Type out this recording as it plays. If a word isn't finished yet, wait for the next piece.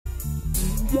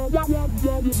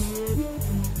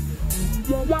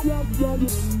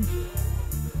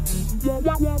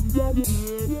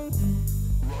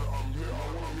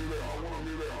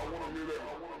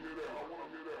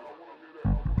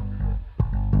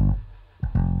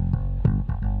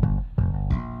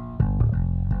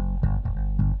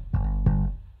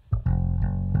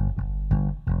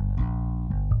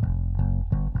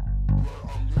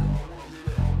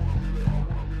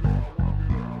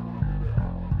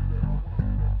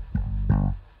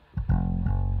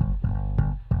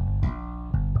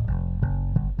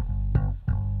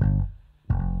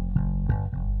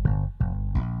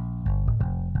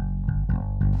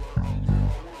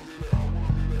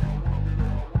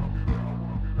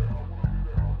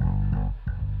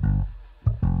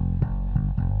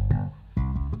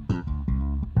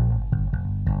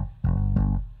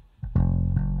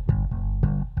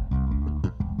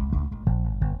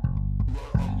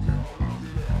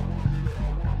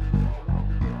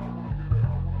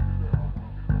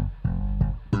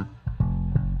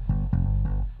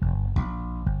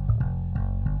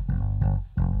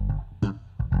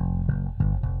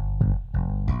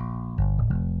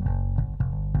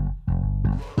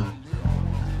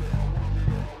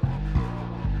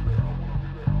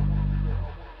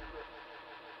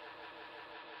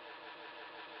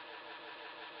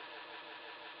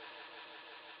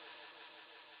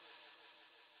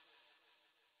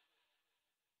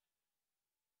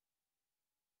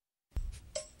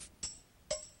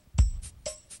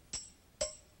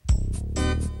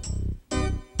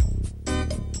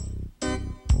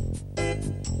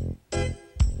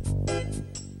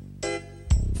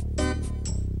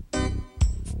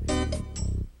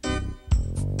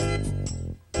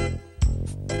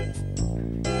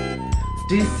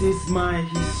This is my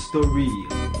history.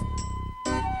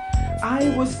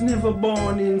 I was never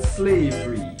born in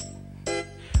slavery.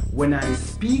 When I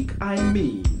speak, I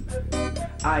mean,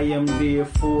 I am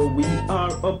therefore we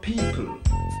are a people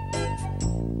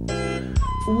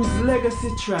whose legacy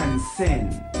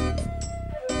transcends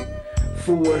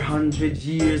 400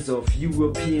 years of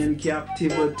European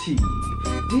captivity.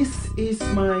 This is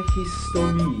my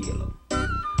history,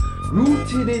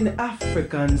 rooted in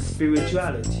African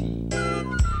spirituality,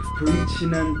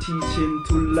 preaching and teaching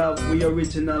to love the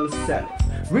original self,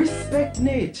 respect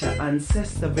nature,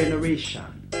 ancestor veneration,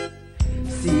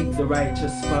 seek the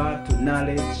righteous path to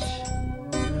knowledge,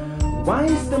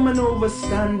 wisdom and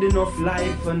understanding of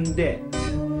life and death,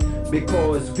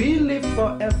 because we live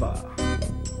forever.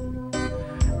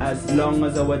 As long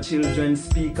as our children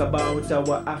speak about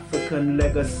our African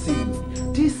legacy,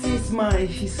 this is my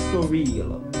history.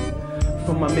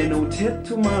 From Amenhotep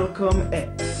to Malcolm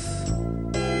X,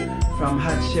 from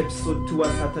Hatshepsut to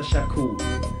Assata Shakur,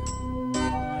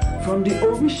 from the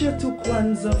Orisha to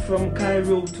Kwanzaa, from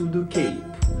Cairo to the Cape,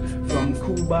 from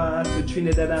Cuba to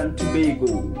Trinidad and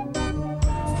Tobago,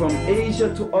 from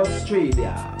Asia to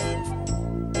Australia,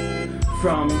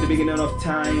 from the beginning of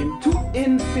time to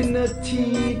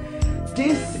infinity.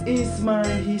 This is my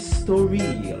history.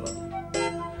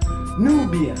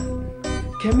 Nubian,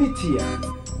 Kemitian,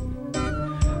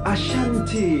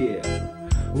 Ashanti,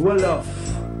 Wolof,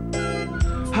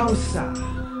 Hausa,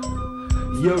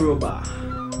 Yoruba,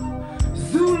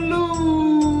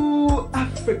 Zulu,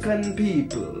 African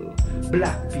people,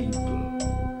 black people,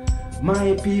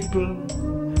 my people,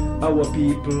 our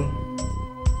people.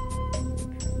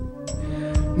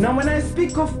 Now when I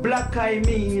speak of black, I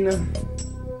mean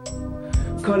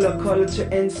color, culture,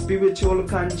 and spiritual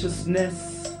consciousness.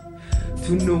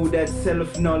 To know that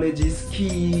self-knowledge is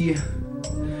key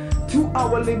to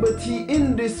our liberty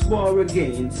in this war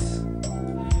against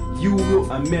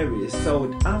Euro-American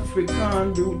South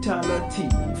African brutality.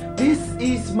 This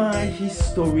is my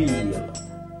history.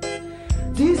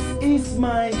 This is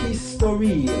my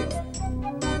history.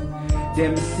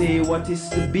 Them say what is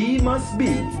to be must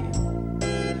be.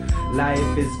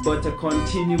 Life is but a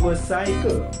continuous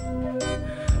cycle.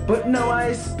 But now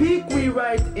I speak, we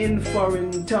write in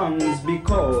foreign tongues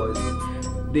because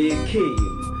they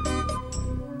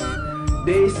came,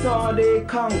 they saw, they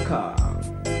conquer.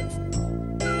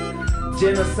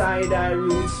 Genocide I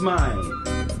roots mine.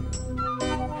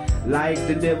 Like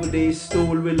the devil they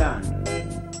stole we land.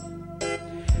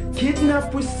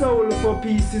 Kidnap with soul for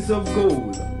pieces of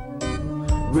gold.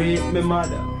 Rape me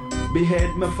mother,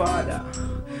 behead my father,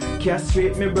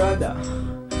 castrate me brother,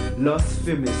 lust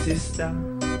for me sister.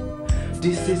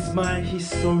 This is my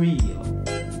history.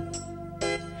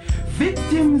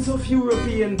 Victims of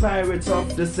European pirates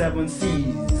of the seven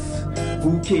seas,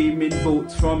 who came in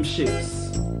boats from ships,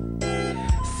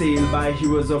 sailed by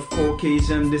heroes of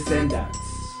Caucasian descendants.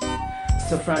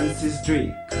 Sir Francis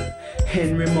Drake,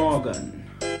 Henry Morgan,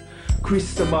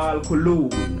 Cristobal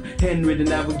Colon, Henry the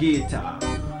Navigator,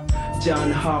 John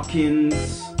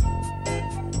Hawkins,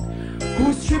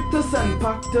 who stripped us and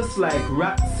packed us like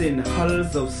rats in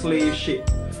hulls of slave ship,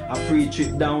 a free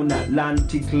trip down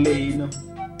Atlantic Lane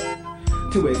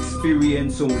to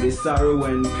experience only sorrow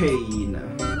and pain.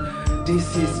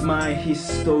 This is my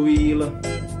history.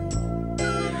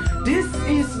 This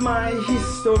is my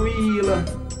history.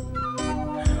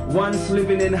 Once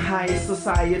living in high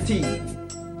society,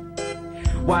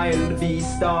 wild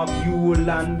beast stalk you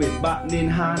land with baton in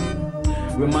hand.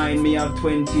 Remind me of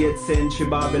 20th century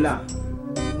Babylon.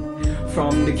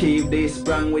 From the cave they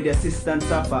sprang with the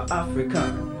assistance of an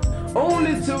African,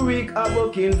 only to wreak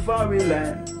havoc in foreign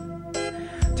land.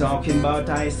 Talking about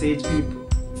Ice Age people,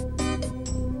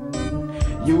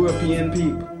 European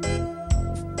people,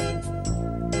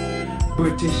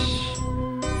 British,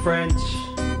 French,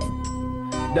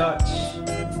 Dutch,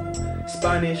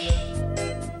 Spanish,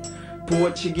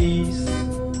 Portuguese,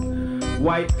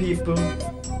 white people.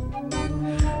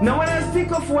 Now when I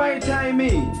speak of white, I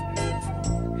mean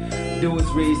those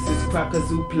racist crackers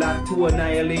who plot to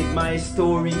annihilate my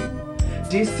story.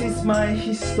 This is my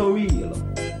history.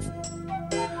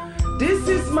 This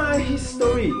is my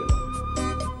history.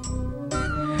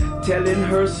 Telling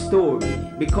her story,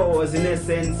 because in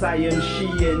essence I am she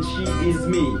and she is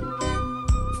me.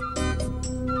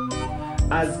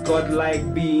 As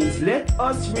godlike beings, let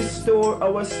us restore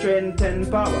our strength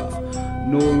and power.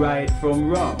 Know right from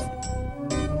wrong.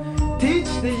 Teach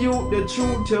the youth the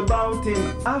truth about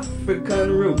him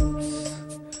African roots.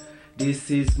 This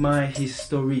is my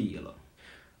history.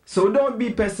 So don't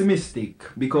be pessimistic,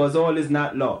 because all is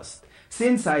not lost.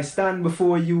 Since I stand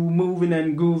before you, moving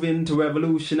and grooving to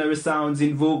revolutionary sounds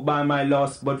invoked by my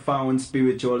lost but found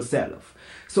spiritual self.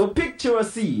 So picture a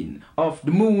scene of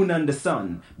the moon and the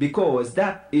sun, because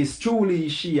that is truly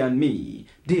she and me.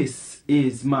 This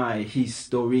is my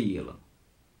history.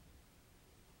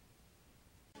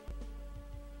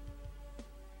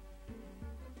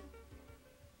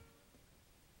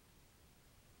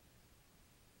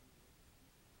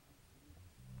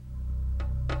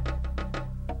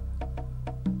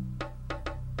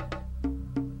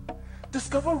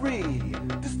 Discovery,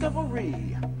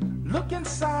 discovery, look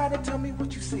inside and tell me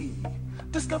what you see.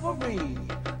 Discovery,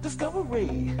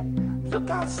 discovery, look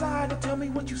outside and tell me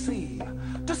what you see.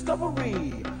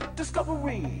 Discovery,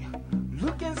 discovery,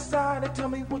 look inside and tell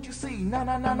me what you see. Nah,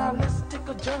 let's take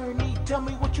a journey, tell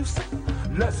me what you see.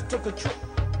 Let's take a trip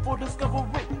for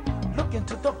discovery. Look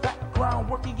into the background,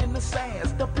 working in the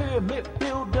sands. The pyramid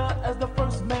builder as the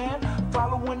first man,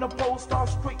 following the pole star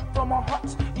straight from our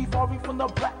hearts. Evolving from the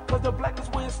black, cause the black is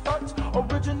where it starts.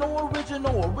 Original,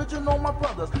 my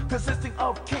brothers, consisting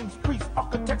of kings, priests,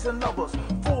 architects, and lovers.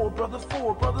 Four brothers,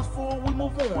 four, we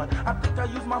move on. I think I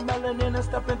use my melanin and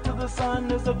step into the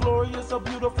sun. It's a glorious, a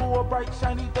beautiful, a bright,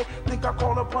 shiny day. Think I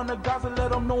call upon the gods and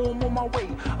let them know I'm on my way.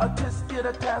 A tisket,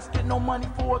 a tasket, no money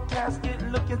for a casket.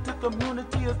 Look into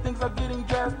community as things are getting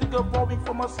drastic. Evolving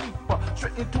from a sleeper,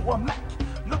 straight into a Mac.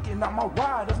 Looking at my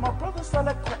ride as my brother sell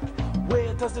a crack.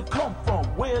 Where does it come from?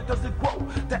 Where does it grow?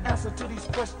 The answer to these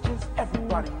questions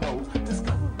everybody knows.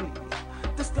 Discovery,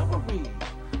 discovery.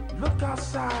 Look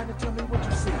outside and tell me what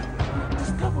you see.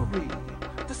 Discovery,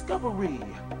 discovery.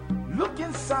 Look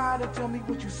inside and tell me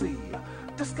what you see.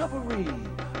 Discovery,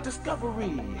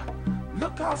 discovery.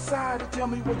 Look outside and tell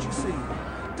me what you see.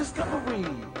 Discovery,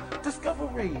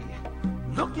 discovery.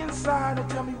 Look inside and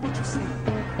tell me what you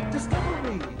see.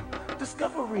 Discovery,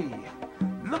 discovery.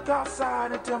 Look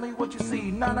outside and tell me what you see.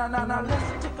 Nah,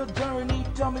 let's take a journey,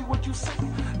 tell me what you see.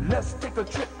 Let's take a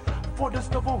trip for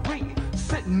discovery.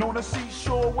 Sitting on a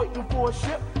seashore waiting for a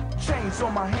ship. Chains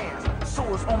on my hands,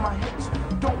 swords on my hips.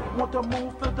 Don't want to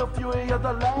move, feel the fury of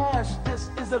the lash. This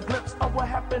is a glimpse of what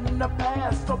happened in the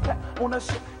past. So back on a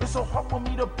ship, it's so hard for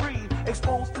me to breathe.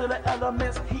 Exposed to the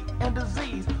elements, heat and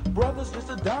disease. Brothers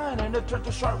just a dying and it turned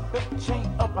to sharp bait. Chain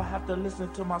up, I have to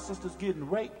listen to my sisters getting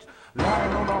raped.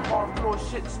 Lying on the hard floor,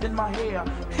 shit's in my hair.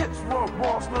 Hips were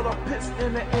raw, smell of piss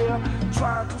in the air.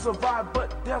 Trying to survive,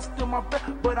 but that's still my bet.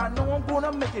 But I know I'm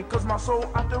gonna make it, cause my soul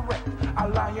out the wreck. I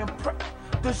lie in prep.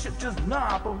 The ship just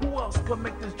nod, but who else could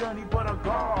make this journey but a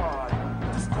God?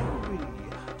 Discovery,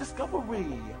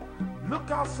 discovery. Look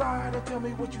outside and tell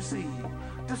me what you see.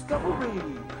 Discovery,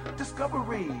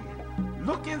 discovery.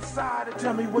 Look inside and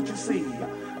tell me what you see.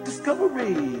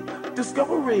 Discovery,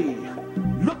 discovery.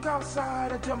 Look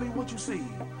outside and tell me what you see.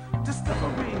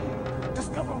 Discovery,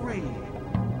 discovery.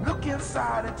 Look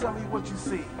inside and tell me what you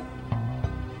see.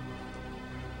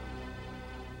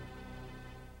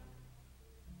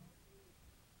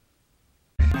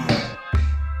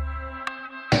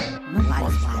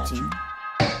 you.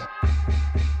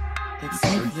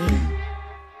 Except you.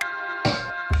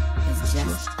 It's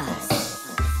just us.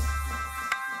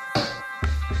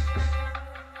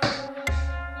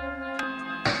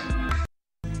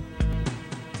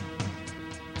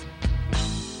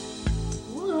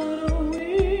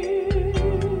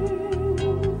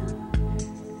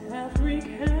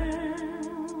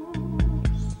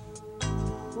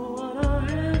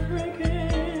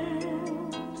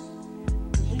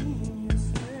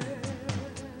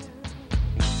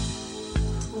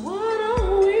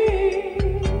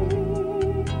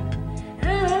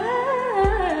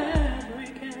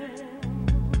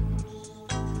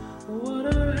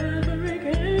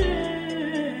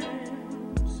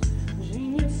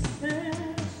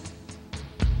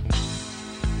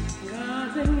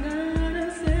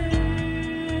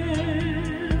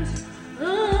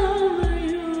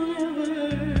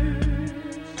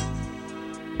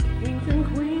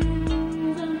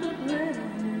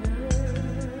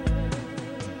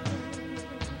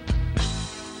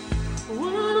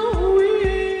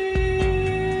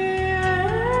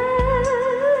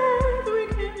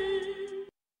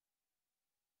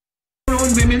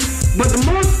 Women, but the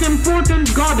most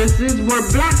important goddesses were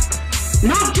black,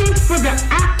 not just for the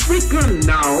African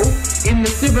now in the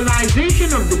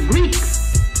civilization of the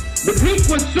Greeks. The Greek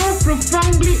was so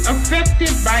profoundly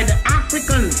affected by the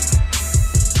Africans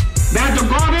that the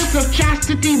goddess of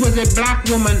chastity was a black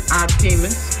woman,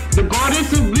 Artemis. The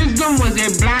goddess of wisdom was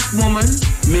a black woman,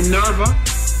 Minerva.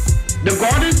 The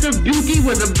goddess of beauty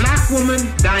was a black woman,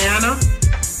 Diana.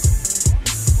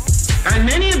 And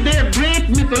many of their great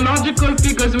mythological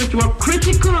figures which were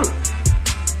critical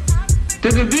to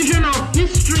the vision of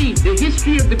history, the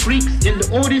history of the Greeks in the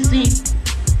Odyssey,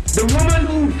 the woman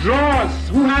who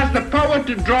has the power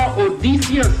to draw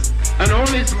Odysseus and all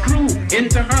his crew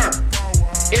into her,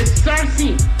 is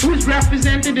Circe, who is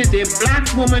represented as a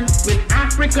black woman with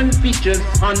African features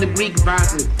on the Greek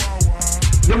vases.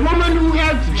 The woman who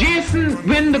helps Jason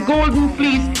win the Golden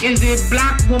Fleece is a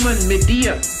black woman,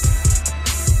 Medea.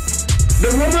 The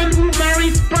woman who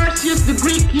marries Perseus, the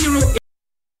Greek hero,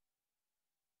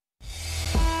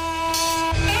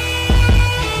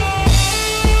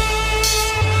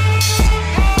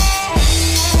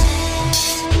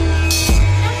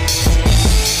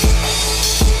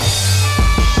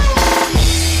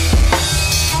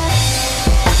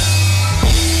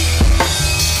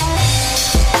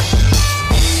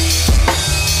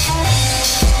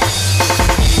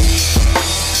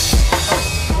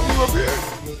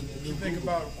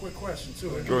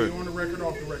 too. It can be on the record,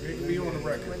 off the record. It can be on the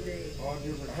record.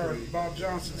 I heard Bob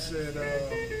Johnson said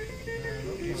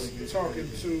he's talking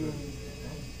to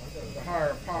the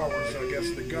higher powers, I guess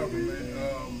the government,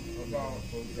 about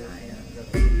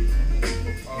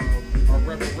our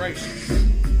reparations.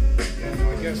 And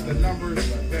I guess the numbers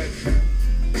that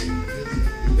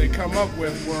they come up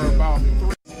with were about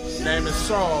 3. Name is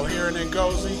Saul, here in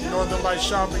Ngozi, Northern Light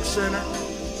Shopping Center.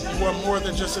 You want more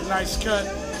than just a nice cut?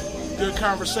 Good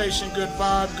conversation, good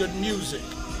vibe, good music.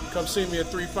 Come see me at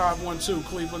 3512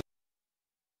 Cleveland.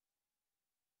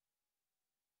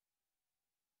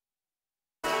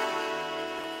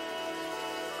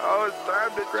 Oh, it's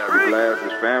time to grab your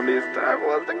glasses, family. It's time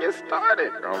for us to get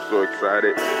started. I'm so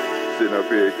excited. Sitting up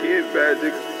here, Kid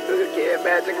Magic. Kid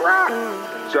Magic Rock.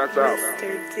 Shouts out.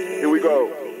 Here we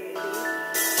go.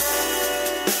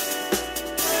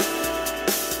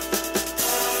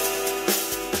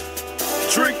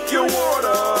 Drink your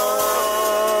water.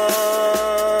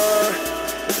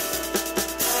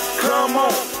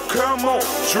 Come on,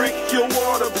 drink your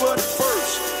water. But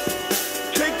first,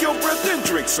 take your breath and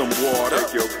drink some water.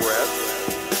 Take your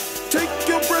breath. Take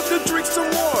your breath and drink some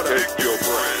water. Take your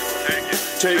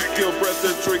breath. Take your breath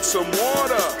and drink some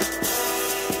water.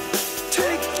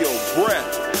 Take your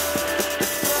breath.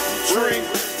 Drink,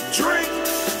 drink,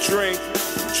 drink,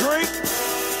 drink.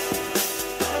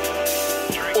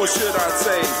 Or should I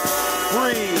say,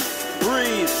 breathe,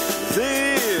 breathe,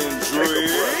 then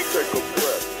drink. Take a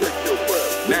breath, take your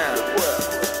breath. Now,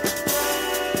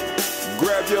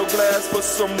 grab your glass for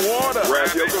some water.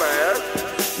 Grab your glass.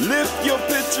 Lift your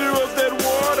pitcher of that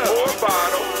water. Or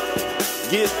bottle.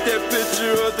 Get that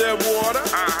pitcher of that water.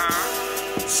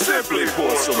 Simply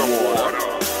pour some water.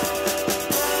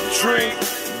 Drink,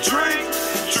 drink,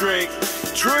 drink,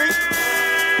 drink.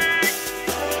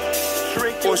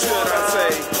 Or should I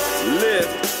say,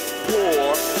 lift,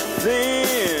 pour,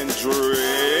 then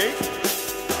drink.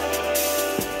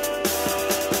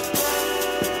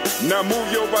 Now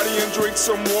move your body and drink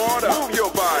some water. Move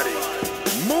your body.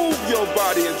 Move your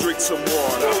body and drink some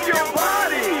water. Move your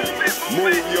body.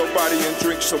 Move your body and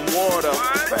drink some water.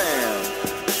 Bam.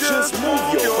 Just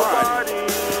move your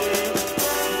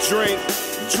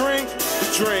drink,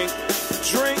 drink,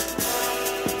 drink.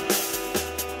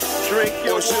 Drink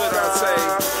your or should I say,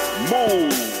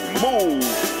 move,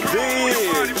 then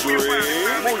drink.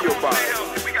 Move your body.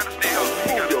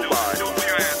 Move your body.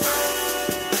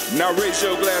 Now raise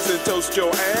your glass and toast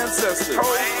your ancestors.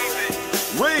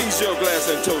 Raise your glass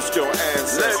and toast your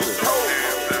ancestors.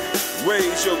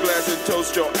 Raise your glass and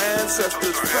toast your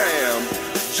ancestors, fam.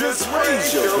 Just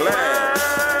raise your glass.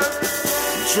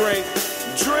 Drink,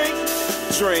 drink,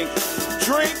 drink,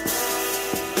 drink.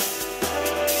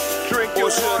 Drink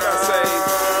or should I say,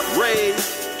 raise,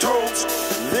 toast,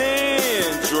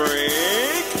 then drink.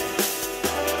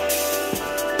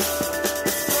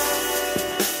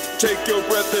 Take your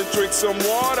breath and drink some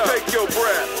water. Take your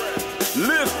breath.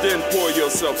 Lift and pour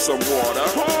yourself some water.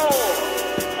 Pour.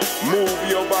 Move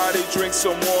your body, drink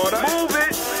some water. Move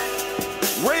it.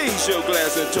 Raise your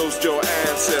glass and toast your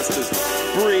ancestors.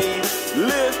 Breathe,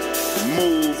 lift,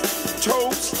 move,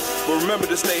 toast. But remember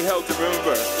to stay healthy.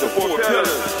 Remember the four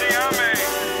pillars.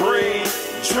 Breathe,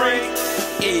 drink,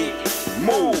 eat,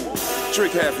 move.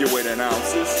 Drink half your weight in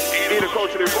ounces. Eat a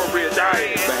culturally appropriate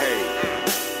diet. Behave.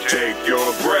 Take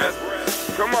your breath.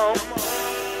 Come on.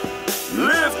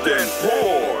 Lift and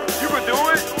pour. You can do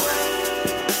it.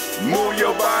 Move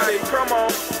your body. Come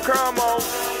on. Come on.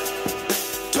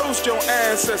 Toast your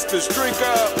ancestors. Drink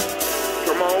up.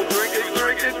 Come on. Drink it.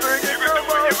 Drink it. Drink it. Come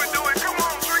on. You can do it. Come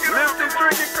on. Drink it. Lift and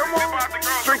drink it. Come on.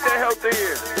 Drink that health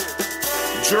in.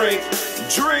 Drink.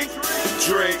 Drink.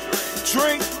 Drink.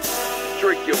 Drink.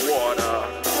 Drink your water.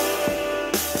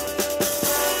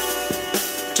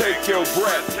 Take your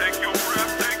breath. Take your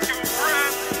breath. Take your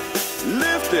breath.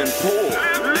 Lift and pour.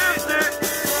 Lift it.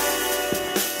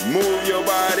 Move your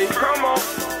body. Come on.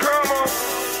 Come on.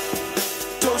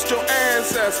 Toast your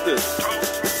ancestors.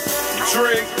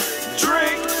 Drink.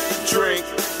 Drink. Drink.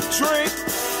 Drink.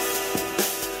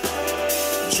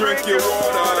 Drink your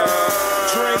water.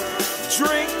 Drink.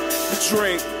 Drink.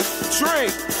 Drink.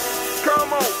 Drink.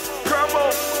 Come on. Come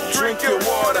on. Drink your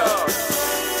water.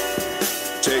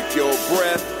 Take your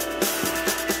breath.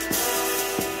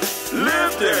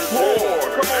 Lift and pour.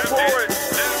 Come on, pour it.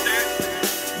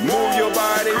 Move your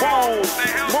body. Move.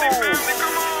 Move.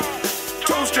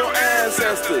 Toast your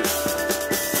ancestors.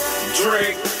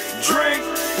 Drink. Drink.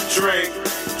 Drink.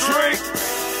 Drink.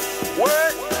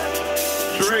 What?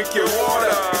 Drink your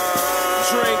water.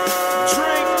 Drink.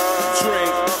 Drink.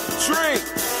 Drink. Drink.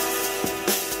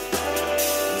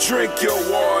 Drink your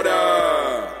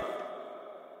water.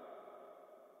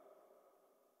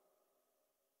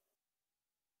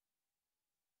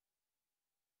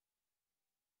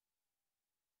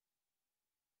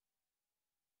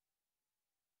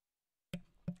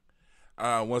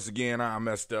 Once again, I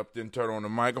messed up. Didn't turn on the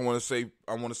mic. I want to say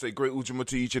great Ujamaa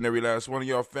to each and every last one of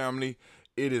y'all family.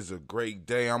 It is a great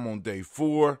day. I'm on day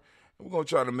 4. We're gonna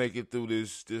try to make it through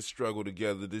this struggle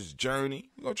together, this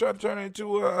journey. We're gonna try to turn it into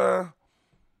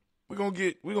we're gonna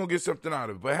get something out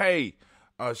of it. But hey,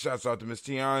 shouts out to Miss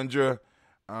Tiandra.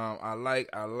 I like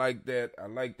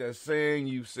that saying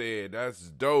you said. That's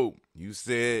dope. You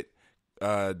said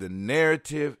the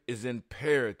narrative is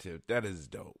imperative. That is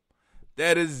dope.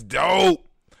 That is dope.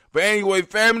 But anyway,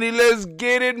 family, let's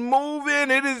get it moving.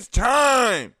 It is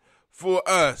time for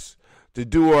us to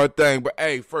do our thing. But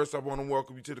hey, first I want to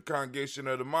welcome you to the Congregation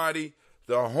of the Mighty,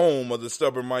 the home of the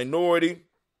stubborn minority,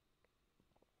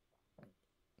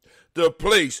 the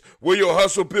place where your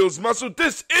hustle builds muscle.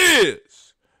 This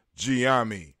is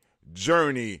Gye-Nyame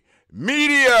Journey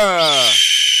Media. Of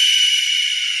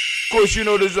course, you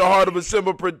know this is a Heart of a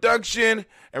Simple production,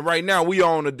 and right now we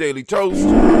are on a daily toast.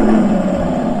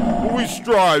 We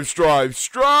strive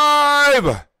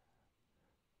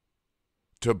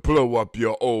to blow up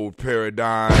your old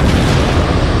paradigm.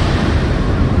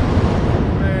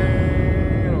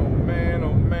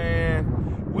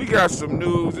 Man. We got some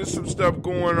news. There's some stuff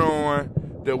going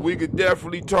on that we could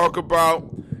definitely talk about,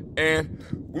 and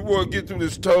we want to get through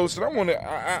this toast. And I'm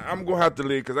gonna have to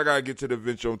leave because I gotta get to the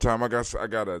event on time. I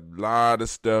got a lot of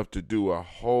stuff to do, a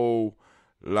whole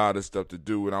lot of stuff to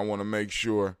do, and I want to make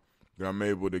sure that I'm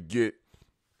able to get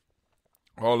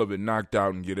all of it knocked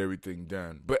out and get everything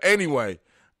done. But anyway,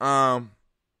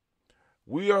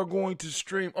 we are going to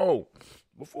stream. Oh,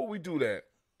 before we do that,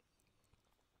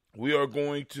 we are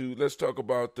going to, let's talk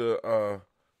about the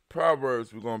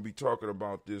Proverbs we're going to be talking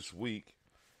about this week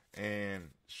and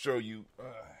show you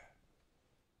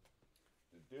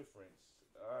the difference.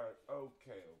 All right,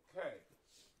 okay.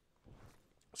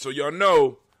 So y'all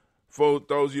know, for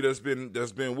those of you that's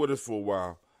been with us for a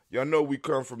while, y'all know we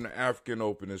come from the African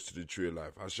openers to the Tree of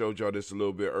Life. I showed y'all this a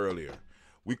little bit earlier.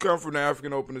 We come from the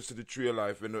African openers to the Tree of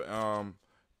Life. And the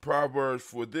Proverbs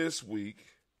for this week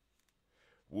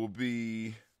will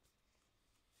be,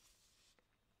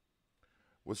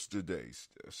 what's the day?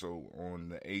 So on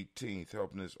the 18th,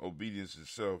 helping obedience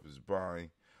itself is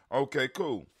buying. Okay,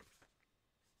 cool.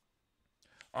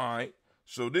 All right.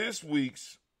 So this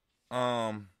week's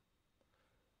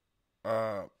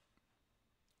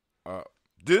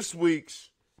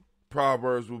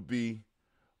Proverbs will be,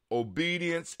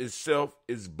 obedience itself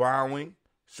is bowing,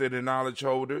 say the knowledge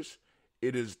holders.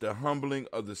 It is the humbling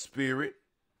of the spirit.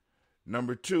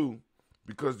 Number 2,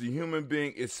 because the human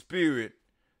being is spirit,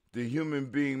 the human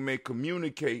being may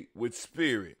communicate with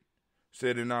spirit,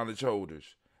 say the knowledge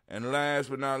holders. And last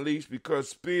but not least, because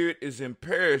spirit is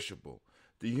imperishable,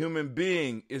 the human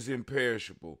being is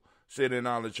imperishable, say the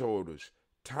knowledge holders.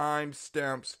 Time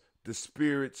stamps the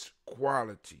spirit's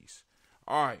qualities.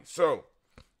 All right, so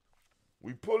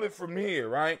we pull it from here,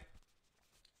 right?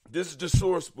 This is the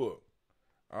source book.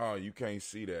 Oh, you can't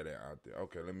see that out there.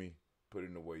 Okay, let me put it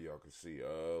in the way y'all can see.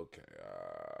 Okay.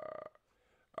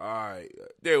 All right.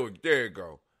 There you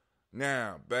go.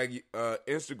 Now, back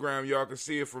Instagram, y'all can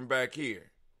see it from back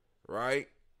here, right?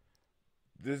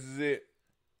 This is it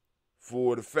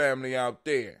for the family out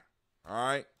there, all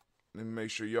right? Let me make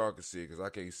sure y'all can see it because I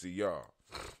can't see y'all.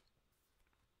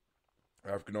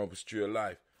 African Orchestra of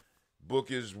Life.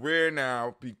 Book is rare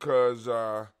now because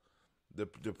the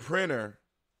printer,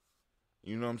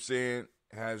 you know what I'm saying,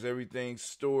 has everything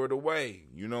stored away,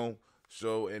 you know.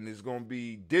 So, and it's going to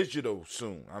be digital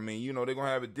soon. I mean, you know, they're going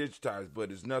to have it digitized, but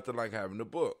it's nothing like having a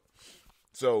book.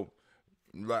 So,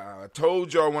 like I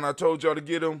told y'all, when I told y'all to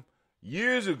get them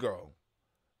years ago,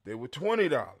 they were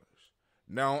 $20.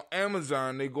 Now, on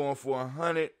Amazon, they're going for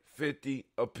 $150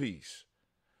 a piece.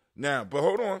 Now, but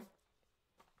hold on.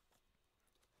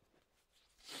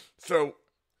 So,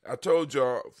 I told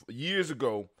y'all years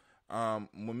ago,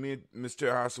 when me and Miss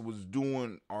Terhasa was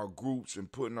doing our groups and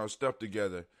putting our stuff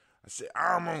together, I said,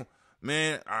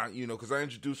 because I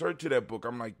introduced her to that book.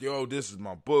 I'm like, yo, this is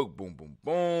my book, boom, boom,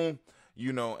 boom,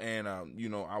 you know, and, I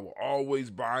will always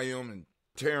buy them and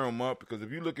tear them up because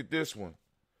if you look at this one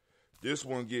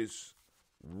gets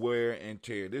wear and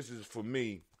tear. This is, for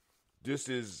me, this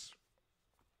is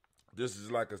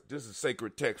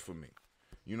sacred text for me,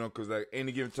 you know, because at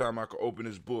any given time I could open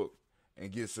this book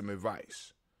and get some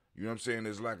advice. You know what I'm saying?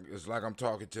 It's like I'm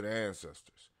talking to the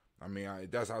ancestors. I mean,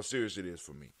 that's how serious it is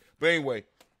for me. But anyway,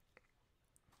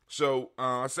 so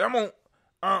I said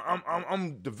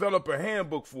I'm develop a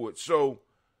handbook for it. So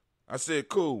I said,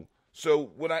 cool.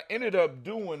 So what I ended up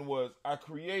doing was I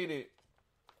created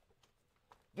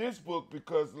this book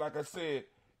because, like I said,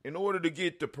 in order to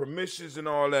get the permissions and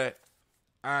all that,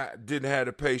 I didn't have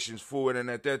the patience for it. And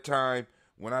at that time,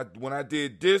 when I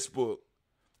did this book,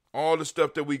 all the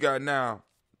stuff that we got now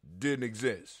didn't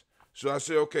exist. So I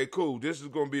said, okay, cool. This is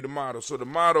going to be the model. So the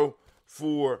model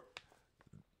for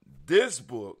this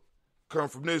book come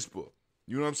from this book.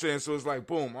 You know what I'm saying? So it's like,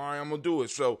 boom, all right, I'm going to do it.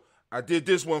 So I did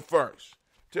this one first.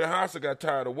 Terhasa got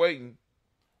tired of waiting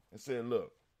and said,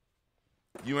 look,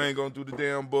 you ain't going to do the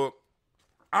damn book.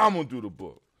 I'm going to do the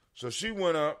book. So she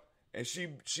went up and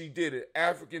she did an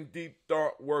African Deep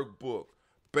Thought workbook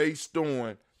based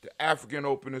on the African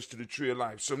openers to the Tree of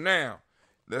Life. So now,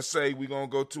 let's say we're going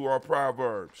to go to our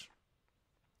Proverbs.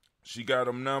 She got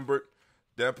them numbered.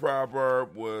 That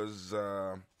proverb was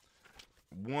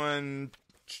one.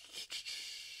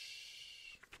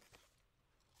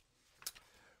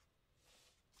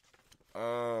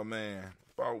 Oh, man.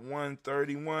 About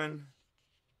 131.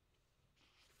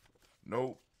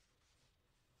 Nope.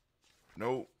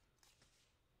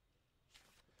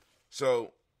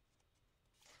 So,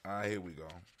 here we go.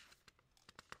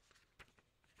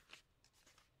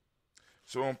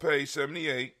 So on page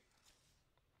 78,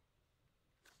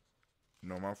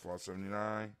 no, my fault,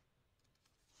 79.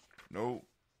 Nope.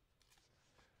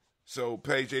 So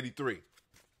page 83,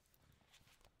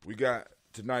 we got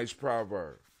tonight's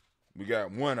proverb. We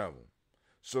got one of them.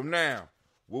 So now,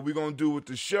 what we're going to do with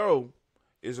the show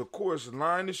is, of course,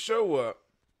 line the show up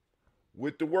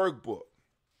with the workbook.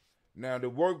 Now,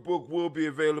 the workbook will be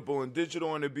available in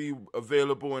digital and it'll be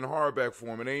available in hardback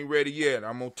form. It ain't ready yet.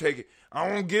 I'm going to take it. I'm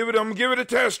going to give it a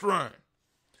test run.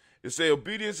 It say,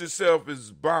 obedience itself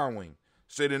is bowing,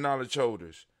 say the knowledge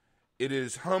holders. It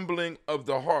is humbling of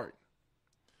the heart.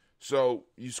 So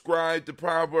you scribe the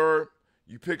proverb.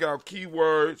 You pick out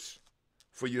keywords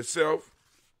for yourself.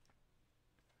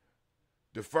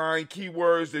 Define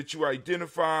keywords that you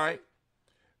identify.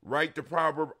 Write the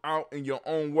proverb out in your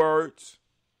own words.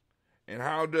 And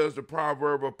how does the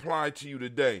proverb apply to you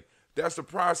today? That's the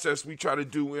process we try to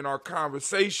do in our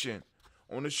conversation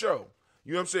on the show.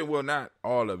 You know what I'm saying? Well, not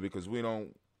all of it, because we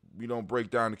don't break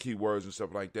down the key words and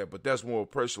stuff like that, but that's more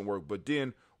personal work. But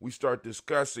then we start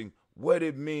discussing what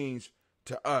it means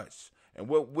to us and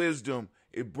what wisdom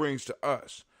it brings to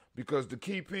us. Because the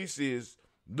key piece is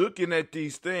looking at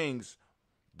these things,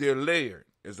 they're layered.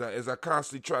 As I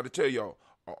constantly try to tell y'all,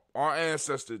 our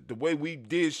ancestors, the way we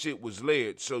did shit was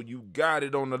layered, so you got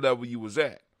it on the level you was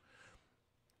at.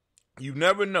 You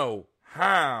never know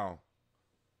how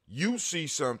you see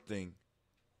something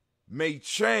may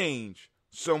change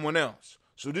someone else.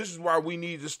 So this is why we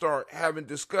need to start having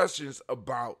discussions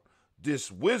about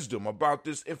this wisdom, about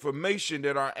this information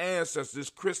that our ancestors, this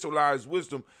crystallized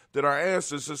wisdom that our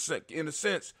ancestors, in a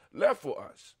sense, left for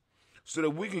us, so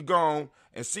that we could go on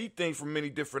and see things from many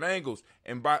different angles.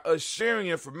 And by us sharing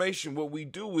information, what we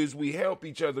do is we help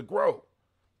each other grow.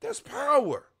 That's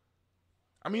power.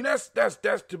 I mean, that's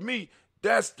to me,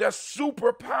 that's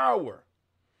superpower.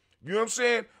 You know what I'm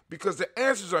saying? Because the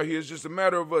answers are here. It's just a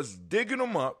matter of us digging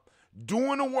them up,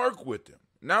 doing the work with them.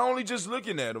 Not only just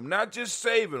looking at them, not just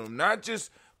saving them, not just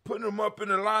putting them up in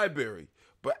the library,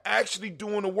 but actually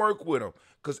doing the work with them.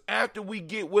 Because after we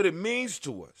get what it means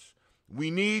to us,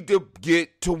 we need to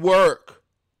get to work.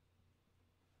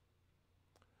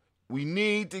 We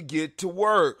need to get to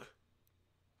work.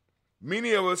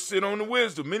 Many of us sit on the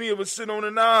wisdom. Many of us sit on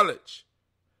the knowledge.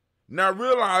 Not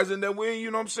realizing that you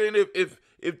know what I'm saying, if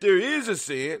there is a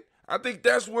sin, I think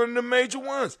that's one of the major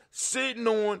ones. Sitting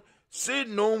on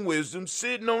wisdom,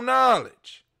 sitting on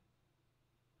knowledge.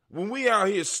 When we out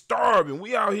here starving,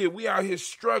 we out here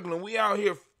struggling, we out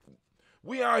here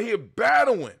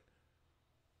battling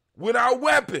with our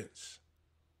weapons.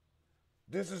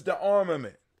 This is the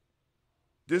armament.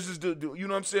 This is the you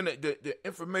know what I'm saying, the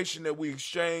information that we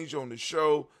exchange on the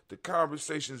show, the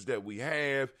conversations that we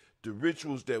have, the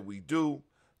rituals that we do.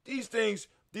 These things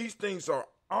are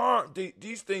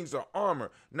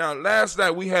armor. Now, last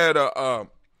night we had a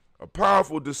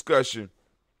powerful discussion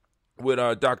with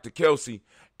Dr. Kelsey,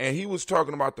 and he was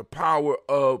talking about the power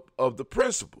of the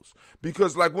principles.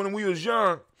 Because like when we was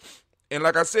young, and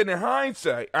like I said, in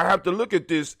hindsight, I have to look at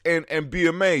this and be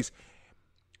amazed.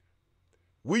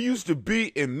 We used to be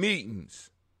in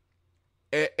meetings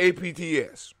at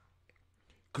APTS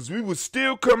because we would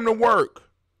still come to work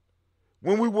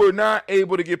when we were not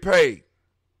able to get paid.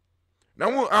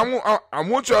 Now, I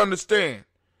want you to understand,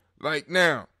 like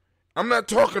now, I'm not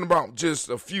talking about just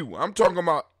a few. I'm talking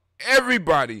about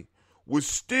everybody would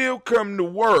still come to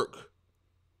work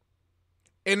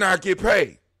and not get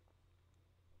paid.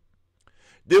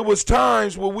 There was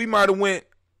times where we might have went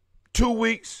 2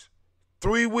 weeks,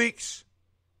 3 weeks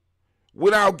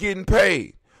without getting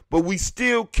paid. But we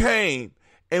still came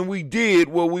and we did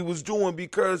what we was doing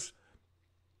because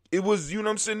it was, you know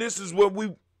what I'm saying, this is what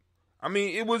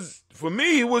it was, for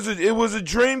me, it was a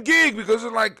dream gig because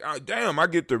it's like, damn, I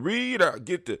get to read, I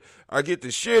get to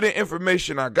share the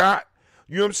information I got.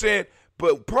 You know what I'm saying?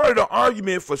 But part of the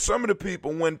argument for some of the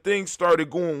people when things started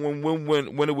going,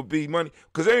 when it would be money,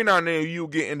 because every now and then you'll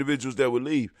get individuals that would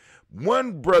leave.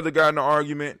 One brother got in an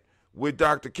argument with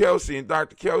Dr. Kelsey, and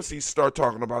Dr. Kelsey started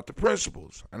talking about the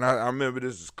principles. And I remember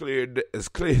this as clear as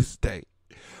day.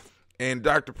 And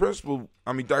Dr.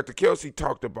 Kelsey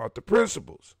talked about the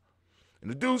principles.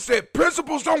 And the dude said,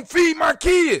 principles don't feed my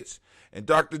kids. And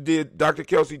Dr.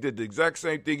 Kelsey did the exact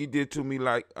same thing he did to me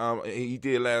like he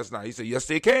did last night. He said, yes,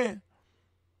 they can.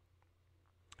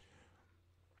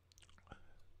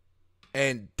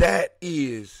 And that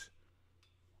is,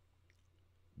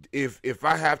 if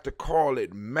I have to call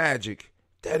it magic,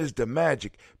 that is the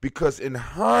magic. Because in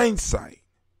hindsight,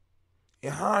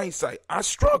 I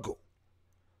struggled.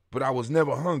 But I was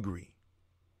never hungry.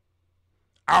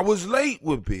 I was late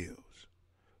with bills,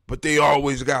 but they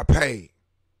always got paid.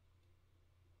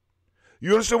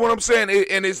 You understand what I'm saying?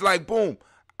 And it's like, boom,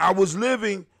 I was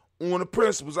living on the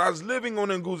principles. I was living on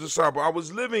Nguza Sabo. I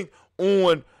was living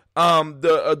on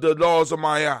the laws of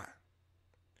my eye.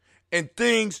 And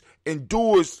things and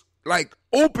doors like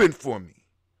open for me.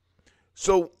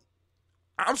 So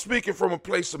I'm speaking from a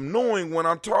place of knowing when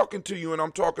I'm talking to you and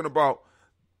I'm talking about,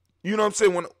 you know what I'm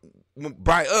saying, when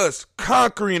by us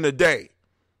conquering the day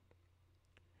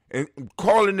and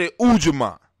calling it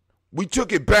Ujamaa, we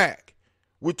took it back.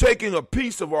 We're taking a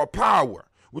piece of our power.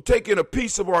 We're taking a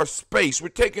piece of our space. We're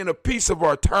taking a piece of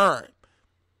our time.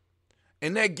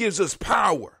 And that gives us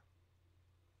power.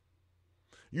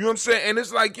 You know what I'm saying? And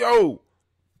it's like, yo,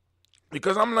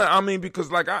 because I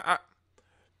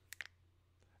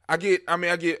get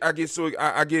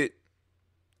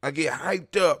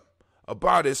hyped up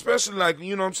about it, especially like,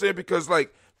 you know what I'm saying? Because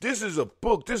like, this is a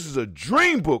book. This is a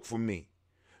dream book for me.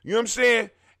 You know what I'm saying?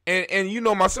 And you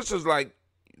know, my sister's like,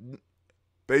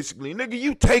 basically, nigga,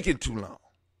 you taking too long.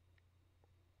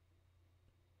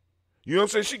 You know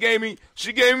what I'm saying?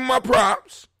 She gave me my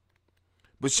props.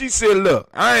 But she said, look,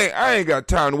 I ain't got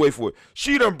time to wait for it.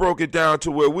 She done broke it down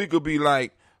to where we could be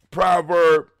like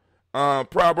Proverb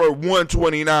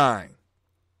 129.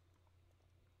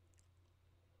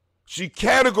 She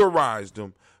categorized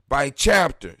them by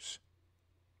chapters.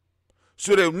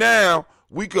 So that now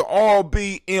we could all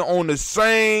be on the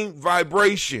same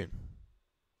vibration,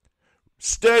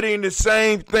 studying the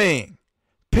same thing,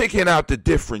 picking out the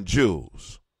different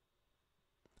jewels.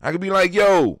 I could be like,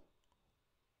 yo,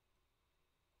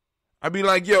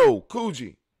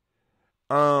 Coogee,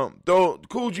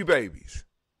 Coogee babies.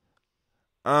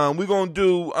 We're going to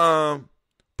do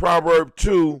Proverb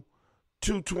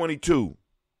 2:22.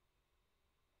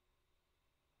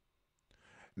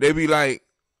 They be like,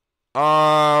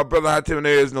 Brother Hatim,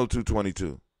 there is no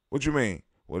 2:22. What you mean?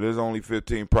 Well, there's only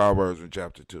 15 Proverbs in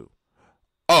chapter 2.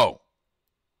 Oh,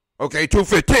 okay,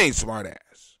 2:15, smart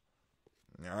ass.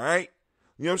 All right?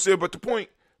 You know what I'm saying? But the point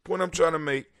I'm trying to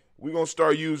make, we're going to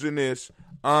start using this.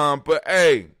 But,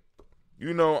 hey,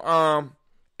 you know,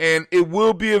 and it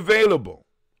will be available.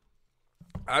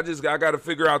 I got to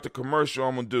figure out the commercial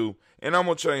I'm going to do, and I'm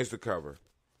going to change the cover.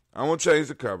 I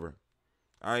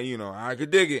could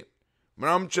dig it, but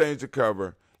I'm going to change the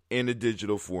cover in the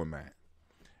digital format.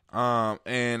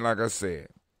 And like I said,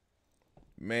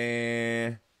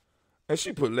 man, and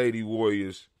she put Lady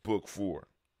Warriors book 4.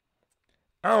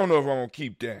 I don't know if I'm going to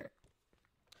keep that.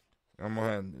 I'm going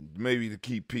to have, maybe to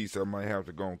keep peace, I might have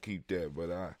to go and keep that,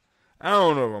 but I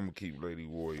don't know if I'm going to keep Lady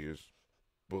Warriors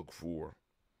book 4.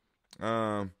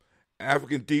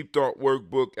 African Deep Thought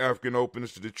Workbook, African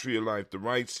Openness to the Tree of Life, the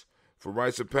Rites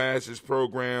of Passage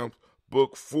Program,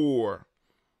 Book 4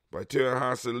 by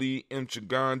Terahasa Lee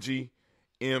Mchiganji,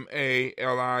 MALICDC,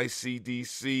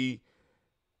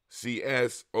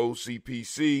 CS,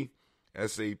 OCPC,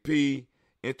 SAP,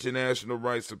 International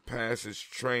Rites of Passage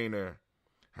Trainer,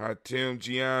 Hatim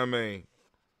Gye-Nyame.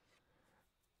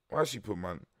 Why you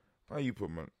put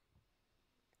my,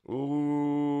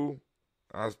 ooh,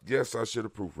 I guess I should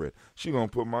have proofread. She gonna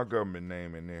put my government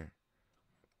name in there.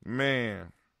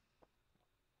 Man.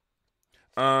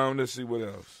 Let's see what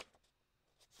else.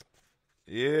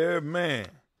 Yeah, man.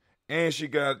 And she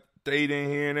got date in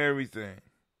here and everything.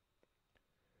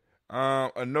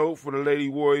 A note for the Lady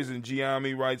Warriors and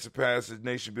Gye-Nyame Rites of Passage,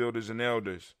 Nation Builders, and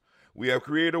Elders. We have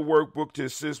created a workbook to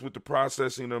assist with the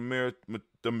processing of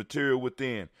the material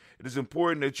within. It is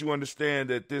important that you understand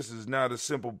that this is not a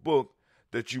simple book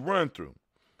that you run through.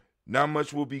 Not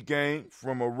much will be gained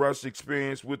from a rushed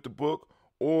experience with the book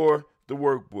or the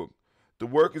workbook. The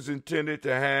work is intended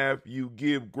to have you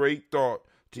give great thought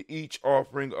to each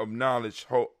offering of knowledge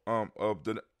of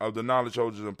the knowledge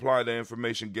holders and apply the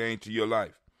information gained to your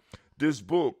life. This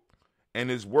book and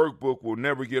his workbook will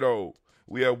never get old.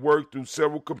 We have worked through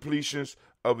several completions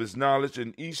of his knowledge,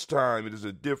 and each time it is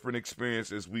a different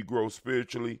experience as we grow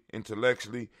spiritually,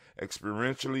 intellectually,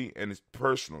 experientially, and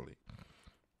personally.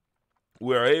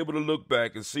 We are able to look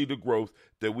back and see the growth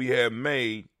that we have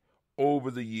made over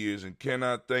the years and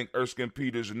cannot thank Erskine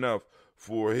Peters enough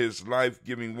for his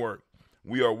life-giving work.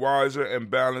 We are wiser and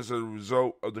balanced as a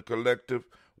result of the collective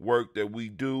work that we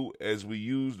do as we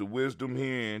use the wisdom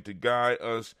herein to guide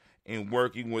us in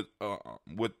working with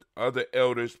other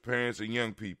elders, parents, and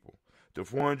young people. The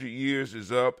 400 years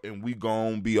is up and we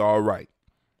gon' be all right.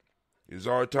 It's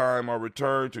our time. Our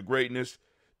return to greatness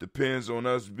depends on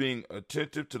us being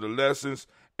attentive to the lessons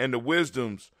and the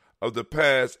wisdoms of the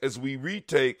past as we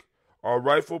retake our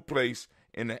rightful place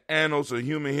in the annals of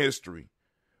human history.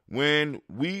 When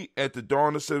we, at the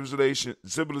dawn of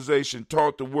civilization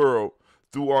taught the world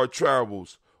through our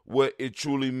travels what it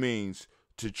truly means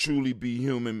to truly be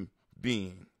human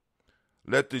being.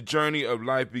 Let the journey of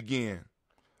life begin.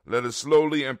 Let us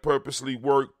slowly and purposely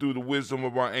work through the wisdom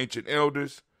of our ancient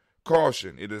elders.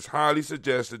 Caution, it is highly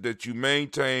suggested that you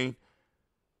maintain,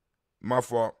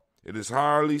 it is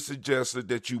highly suggested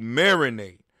that you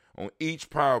marinate on each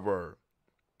proverb.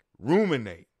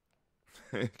 Ruminate.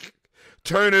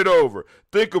 Turn it over.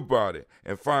 Think about it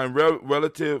and find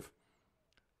relevant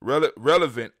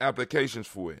applications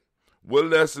for it. What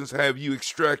lessons have you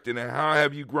extracted and how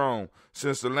have you grown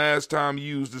since the last time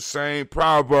you used the same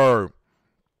proverb?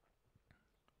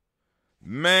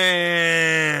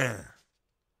 Man.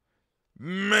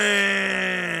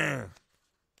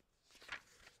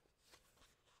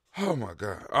 Oh my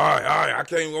God. All right. I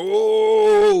can't.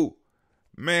 Oh,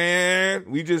 man.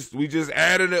 We just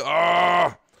added it.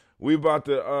 Oh, we about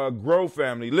to grow,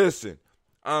 family. Listen.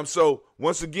 So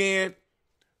once again,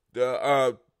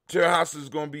 the Terror House is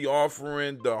gonna be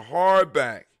offering the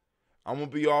hardback. I'm gonna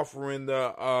be offering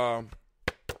the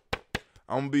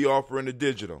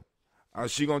digital.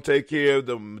 She gonna take care of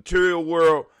the material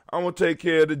world. I'm gonna take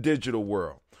care of the digital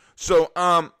world. So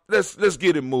let's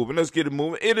get it moving. Let's get it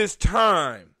moving. It is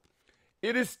time.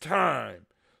 It is time.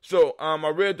 So I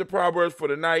read the Proverbs for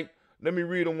the night. Let me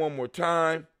read them one more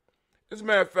time. As a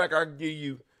matter of fact, I can give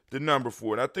you the number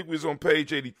for it. I think we was on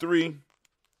page 83.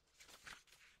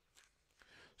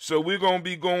 So we're gonna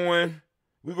be doing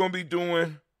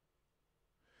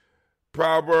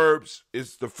Proverbs.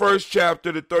 It's the first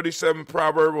chapter, the 37th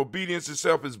proverb. Obedience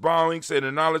itself is bowing, say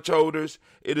the knowledge holders.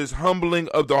 It is humbling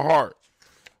of the heart.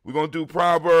 We're gonna do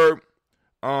proverb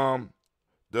from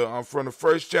the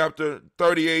first chapter,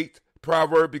 38th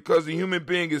proverb. Because the human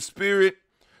being is spirit,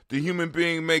 the human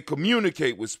being may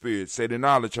communicate with spirit, say the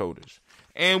knowledge holders.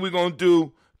 And we're gonna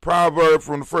do proverb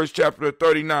from the first chapter of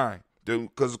 39.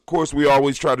 Because of course we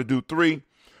always try to do 3.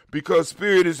 Because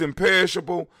spirit is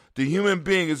imperishable, the human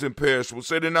being is imperishable,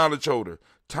 say the knowledge holder.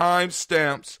 Time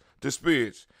stamps the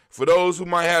spirits. For those who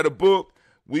might have a book,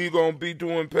 we're going to be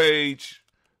going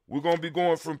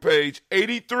from page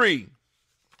 83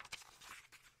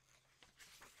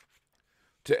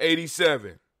 to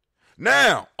 87.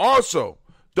 Now, also,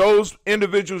 those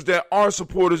individuals that are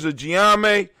supporters of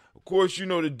Gye-Nyame, of course, you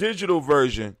know the digital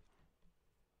version,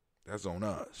 that's on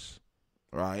us,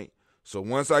 right? So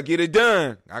once I get it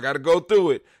done, I got to go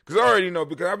through it. Because I already know,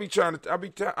 because I be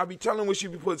telling when she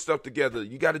be putting stuff together,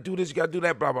 you got to do this, you got to do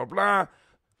that, blah, blah, blah.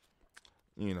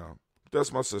 You know,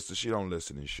 that's my sister. She don't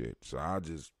listen to shit. So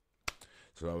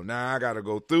now I got to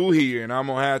go through here, and I'm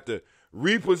going to have to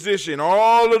reposition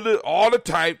all the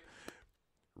type,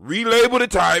 relabel the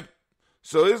type.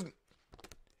 So it's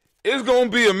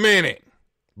going to be a minute,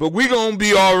 but we going to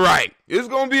be all right. It's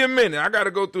going to be a minute. I got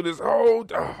to go through this whole,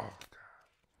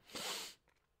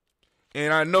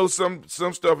 and I know some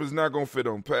stuff is not going to fit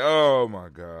on pay. Oh, my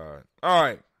God. All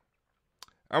right.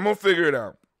 I'm going to figure it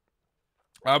out.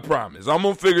 I promise. I'm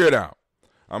going to figure it out.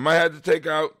 I might have to take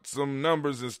out some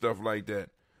numbers and stuff like that.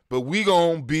 But we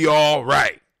going to be all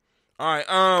right. All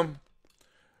right.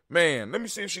 Man, let me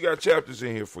see if she got chapters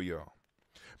in here for y'all.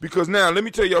 Because now, let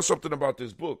me tell y'all something about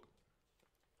this book.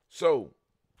 So,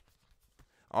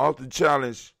 I often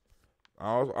challenge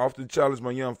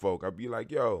my young folk. I be like,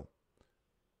 yo,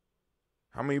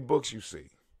 how many books you see?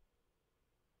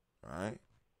 Right?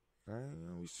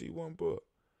 We see one book.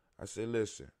 I said,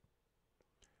 listen,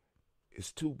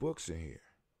 it's 2 books in here.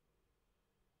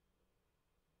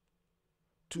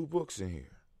 2 books in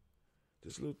here.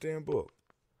 This little damn book.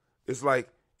 It's like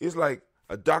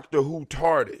a Doctor Who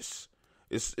TARDIS.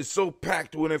 It's so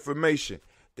packed with information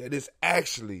that it's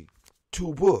actually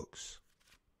 2 books.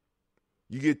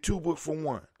 You get 2 books for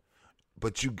one,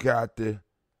 but you got to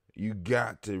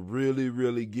really,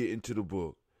 really get into the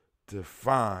book to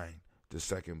find the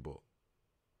second book.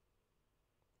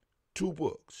 2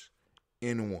 books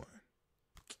in one.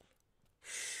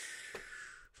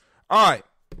 All right,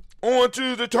 on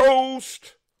to the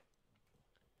toast.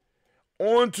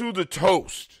 On to the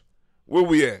toast. Where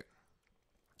we at?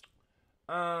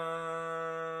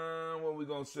 What we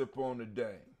gonna sip on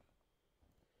today?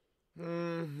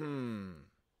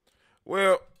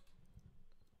 Well,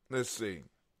 let's see.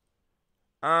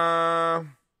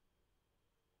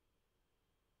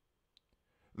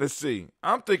 Let's see.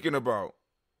 I'm thinking about.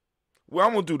 Well,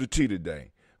 I'm gonna do the tea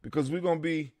today because we're gonna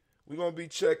be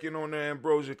checking on the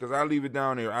ambrosia because I leave it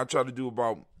down there. I try to do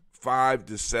about 5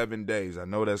 to 7 days. I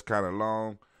know that's kind of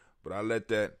long, but I let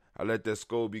that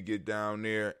SCOBY get down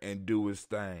there and do his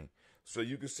thing. So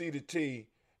you can see the tea,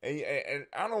 and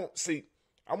I don't see.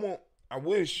 I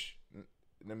wish.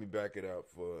 Let me back it up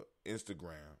for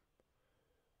Instagram,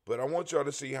 but I want y'all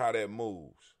to see how that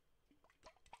moves.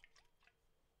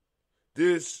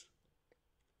 This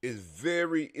is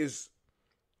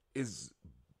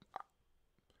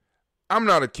I'm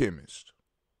not a chemist,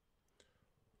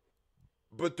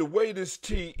 but the way this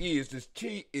tea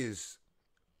is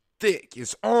thick.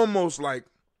 It's almost like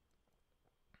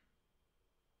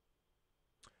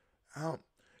a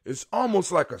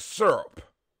syrup.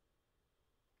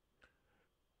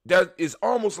 That is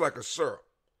almost like a syrup.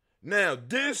 Now,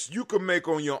 this you can make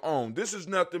on your own. This is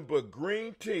nothing but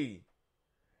green tea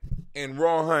and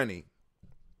raw honey.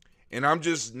 And I'm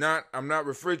not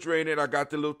refrigerating it. I got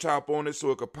the little top on it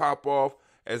so it could pop off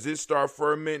as it start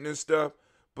fermenting and stuff.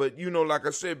 But, like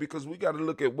I said, because we got to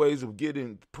look at ways of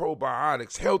getting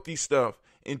probiotics, healthy stuff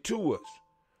into us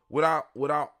without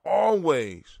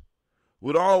always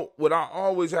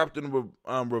having to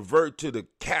revert to the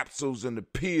capsules and the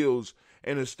pills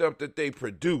and the stuff that they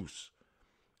produce.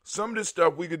 Some of this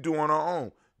stuff we could do on our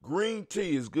own. Green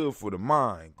tea is good for the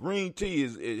mind. Green tea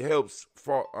it helps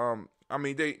for,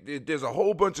 there's a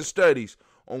whole bunch of studies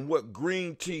on what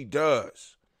green tea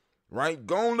does, right?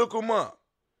 Go and look them up.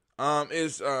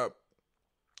 It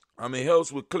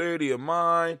helps with clarity of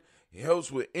mind. It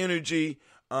helps with energy.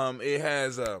 It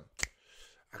has I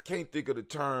can't think of the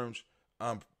terms.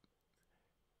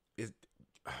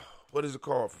 What is it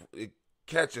called? It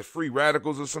catches free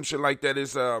radicals or some shit like that.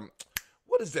 It's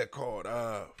what is that called?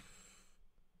 Well,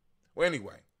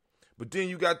 anyway, but then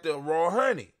you got the raw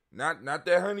honey, not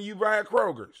that honey you buy at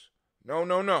Kroger's.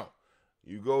 No.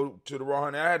 You go to the raw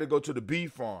honey. I had to go to the bee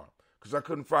farm because I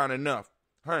couldn't find enough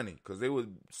honey because they were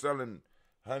selling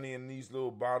honey in these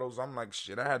little bottles. I'm like,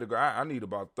 shit, I had to go. I need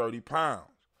about 30 pounds.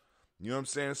 You know what I'm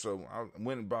saying? So I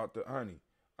went and bought the honey.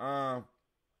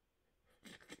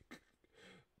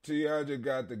 Tiandra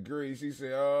got the grease. He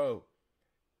said,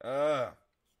 well,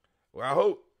 I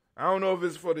don't know if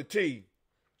it's for the tea,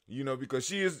 because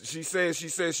she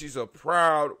says she's a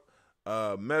proud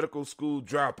medical school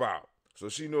dropout. So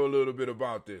she know a little bit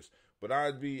about this. But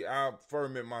I'll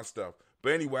ferment my stuff.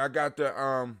 But anyway, I got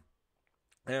the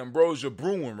ambrosia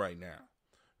brewing right now,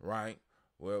 right?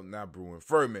 Well, not brewing,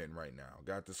 fermenting right now.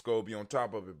 Got the SCOBY on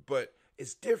top of it, but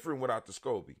it's different without the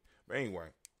SCOBY. But anyway.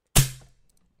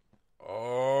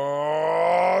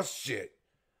 Oh, shit.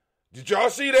 Did y'all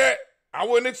see that? I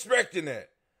wasn't expecting that.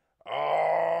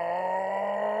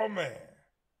 Oh, man.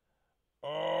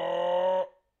 Oh,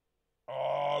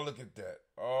 look at that.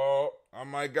 Oh, I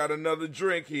might got another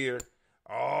drink here.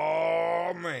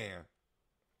 Oh, man.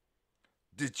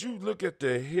 Did you look at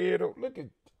the head?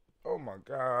 Oh, my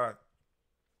God.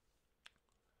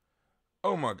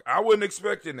 Oh, my God. I wasn't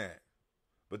expecting that.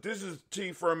 But this is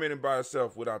tea fermented by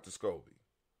itself without the SCOBY.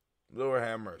 Lord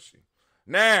have mercy.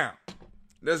 Now,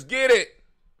 let's get it.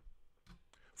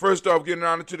 First off, giving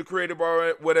honor to the creator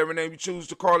by whatever name you choose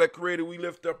to call that creator. We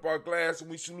lift up our glass and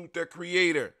we salute that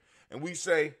creator. And we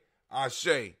say,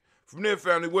 Ashe. From there,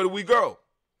 family, where do we go?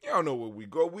 Y'all know where we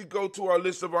go. We go to our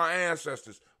list of our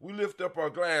ancestors. We lift up our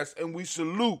glass and we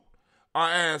salute our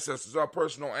ancestors, our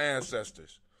personal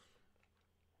ancestors.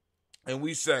 And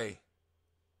we say,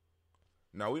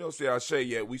 now we don't say Ashe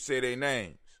yet. We say their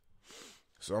names.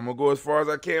 So I'm going to go as far as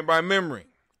I can by memory.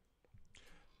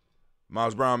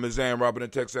 Miles Brown, Ms. Ann, Robin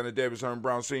and Texana Davis, Herman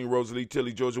Brown, Sr., Rosalie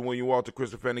Tilly, Georgia William Walter,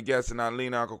 Christopher Fanny Gaston,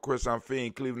 Eileen, Uncle Chris,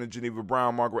 Fiend, Cleveland, Geneva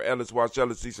Brown, Margaret Ellis, Wash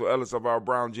Ellis, Cecil Ellis, Alvaro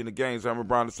Brown, Gina Gaines, Herman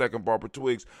Brown II, Barbara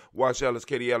Twiggs, Wash Ellis,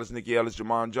 Katie Ellis, Nikki Ellis,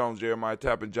 Jamon Jones, Jeremiah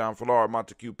Tappan, John Fallard,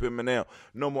 Montague Pimenel,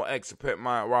 No More X, Pet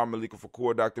Maya, Rob Malika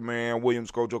Fakour, Dr. Marianne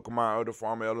Williams, Kojo Kamai, Elder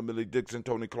Farmer, Elder Millie Dixon,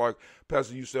 Tony Clark,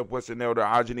 Pastor Yusef Weston, Elder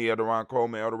Ajani, Elder Ron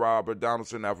Coleman, Elder Robert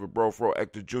Donaldson, Alfred Brofro,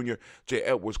 Hector Jr., J.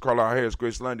 Edwards, Carlisle Harris,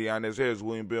 Grace Lundy, Inez Harris,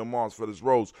 William Bill Moss, Phyllis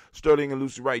Rose, Sterling and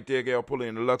Lucy Wright, Derek L. Pulley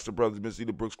and the Luxor Brothers, Miss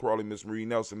Eda Brooks Crawley, Miss Marie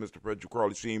Nelson, Mr. Frederick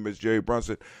Crawley Sr., Miss Jerry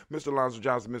Brunson, Mr. Alonzo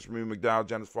Johnson, Miss Marie McDowell,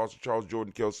 Janice Foster, Charles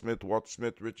Jordan, Kel Smith, Walter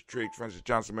Smith, Richard Triggs, Francis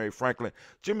Johnson, Mary Franklin,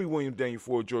 Jimmy Williams, Daniel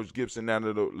Ford, George Gibson,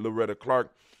 Nana Loretta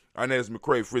Clark, Inez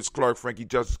McCrae, Fritz Clark, Frankie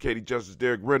Justice, Katie Justice,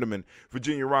 Derek Rinderman,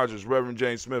 Virginia Rogers, Reverend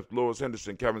James Smith, Lois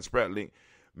Henderson, Kevin Spratley,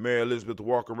 Mary Elizabeth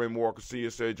Walker, Raymond Walker Sr.,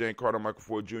 Sarah Jane Carter, Michael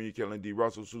Ford Jr., Kellen D.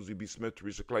 Russell, Susie B. Smith,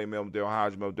 Teresa Clay, Melvin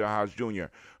Hodge Jr.,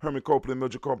 Herman Copeland,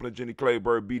 Mildred Copeland, Jenny Clay,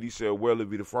 Bird Beatty, Sarah Weller,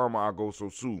 Vita Farmer,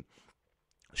 Agoso Sue,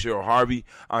 Cheryl Harvey,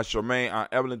 Aunt Charmaine, Aunt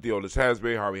Evelyn, Theodis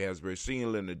Hasbury, Harvey Hasbury Sr.,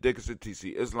 Linda Dickinson, T.C.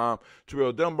 Islam,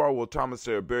 Terrell Dunbar, Will Thomas,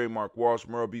 Sarah Berry, Mark Walsh,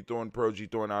 Merle B. Thornton, Pearl G.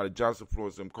 Thornton, Ida Johnson,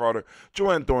 Florence M. Carter,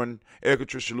 Joanne Thornton, Erica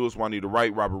Tricia Lewis, Juanita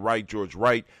Wright, Robert Wright, George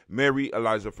Wright, Mary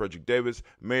Eliza Frederick Davis,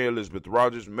 Mary Elizabeth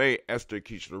Rogers, Mary Esther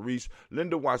Keishla Reese,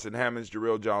 Linda Watson Hammonds,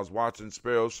 Jarrell Giles Watson,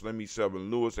 Sparrow, Slimmy Selvin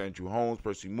Lewis, Andrew Holmes,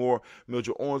 Percy Moore,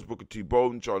 Mildred Owens, Booker T.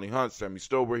 Bolden, Charlie Hunt, Sammy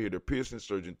Stover, Heather Pearson,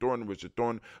 Sturgeon Thornton, Richard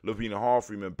Thornton, Lavina Hall,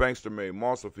 Freeman Bankster, Mary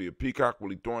Moss, Sophia Peacock,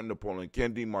 Willie Thornton, Napoleon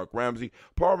Kennedy, Mark Ramsey,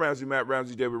 Paul Ramsey, Matt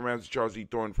Ramsey, David Ramsey, Charles E.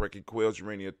 Thornton, Frankie Quails,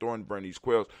 Urania Thornton, Bernice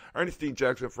Quails, Ernestine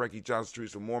Jackson, Frankie Johnson,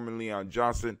 Teresa Mormon, Leon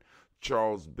Johnson,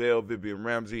 Charles Bell, Vivian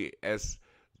Ramsey, S.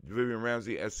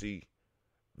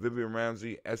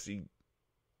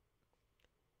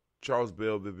 Charles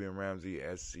Bell, Vivian Ramsey,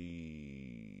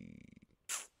 S.C.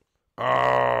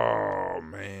 Oh,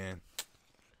 man.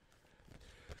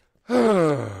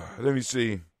 Let me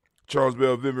see. Charles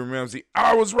Bell, Vivian Ramsey.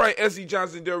 I was right. S.E.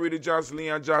 Johnson, Del Rita Johnson,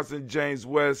 Leon Johnson, James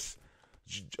West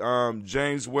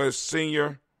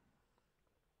Sr.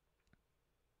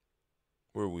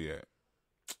 Where are we at?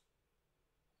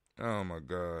 Oh, my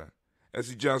God.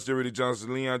 S.E. Johnson, Del Rita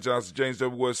Johnson, Leon Johnson, James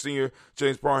W. West Sr.,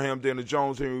 James Parham, Dana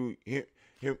Jones, Henry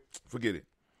forget it.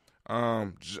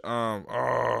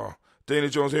 Dana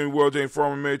Jones, Henry Ward, Jane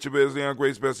Farmer, Mary Chavez, Leon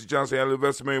Grace, Bessie Johnson, Ellie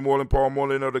Vester, Mary Moreland, Paul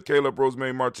Moreland, Elder Caleb,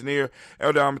 Rosemary Martineer,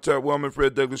 Elder Amitab Wellman,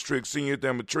 Fred Douglas Triggs Sr.,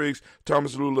 Thelma Triggs,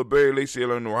 Thomas Lula Berry, Lacey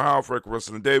Eleanor Howe, Frank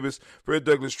Russell Davis, Fred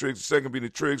Douglas Triggs, the second being the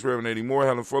Triggs, Reverend Eddie Moore,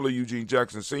 Helen Fuller, Eugene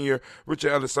Jackson Sr.,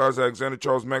 Richard Ellis, Alexander,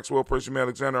 Charles Maxwell, Percy May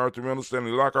Alexander, Arthur Reynolds,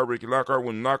 Stanley Lockhart, Ricky Lockhart,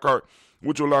 William Lockhart,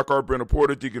 Woodrow Lockhart, Brenda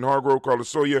Porter, Deacon Hargrove, Carlos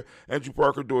Sawyer, Andrew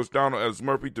Parker, Doris Donald, Alice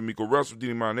Murphy, D'Amico Russell,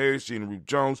 Dini Monares, Sheena Ruth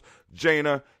Jones,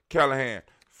 Jana Callahan.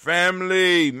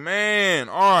 Family, man.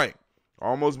 All right.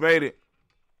 Almost made it.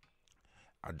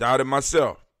 I doubted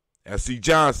myself. S.C.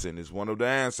 Johnson is one of the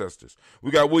ancestors.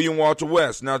 We got William Walter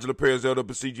West, Nigel Perez, Elder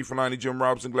Basiji, Fulani, Jim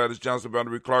Robinson, Gladys Johnson,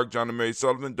 Valerie Clark, John and Mary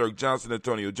Sullivan, Dirk Johnson,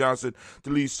 Antonio Johnson,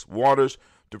 Delise Waters,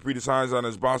 DeFritas Hines,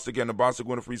 Honest Bostic, Anna Bostic,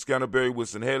 Winifred Scanterberry,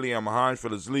 Winston Haley, Emma Hines,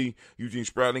 Phyllis Lee, Eugene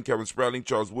Spratling, Kevin Spratling,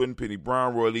 Charles Wooden, Penny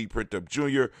Brown, Roy Lee, Print Up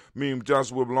Jr., Miriam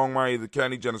Johnson, Will Longmire, The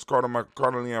Candy, Janice Carter, Michael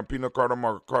Carter, Leon Pino Carter,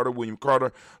 Margaret Carter, William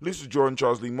Carter, Lisa Jordan,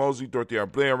 Charles Lee Mosley, Dorothy R.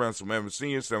 Blair, Ransom Evans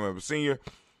Sr., Sam Evans Sr.,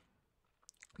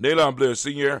 Naylon Blair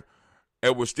Sr.,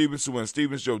 Edward Stevens, Sue Ann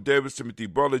Stevens, Joe Davis, Timothy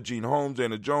Butler, Gene Holmes,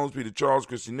 Anna Jones, Peter Charles,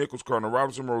 Christy Nichols, Cardinal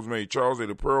Robinson, Rosemary Charles,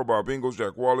 Ada Pearl, Bob Ingalls,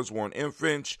 Jack Wallace, Warren M.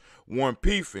 Finch, Warren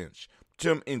P. Finch,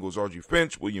 Tim Ingalls, R.G.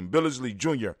 Finch, William Billingsley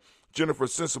Jr., Jennifer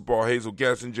Sensabaugh, Hazel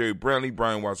Gasson, Jerry Brantley,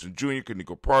 Brian Watson Jr.,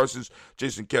 Kaniko Parsons,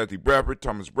 Jason Kathy Bradford,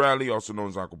 Thomas Bradley, also known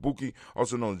as Uncle Buki,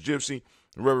 also known as Gypsy,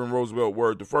 Reverend Roosevelt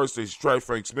Word the First, Stacey Trice,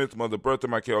 Frank Smith, Mother Bertha,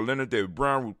 Michael Leonard, David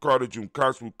Brown, Ruth Carter, June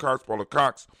Cox, Ruth Cox, Paula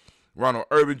Cox, Ronald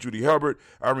Urban, Judy Hubbard,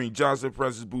 Irene Johnson,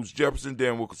 Francis Booth Jefferson,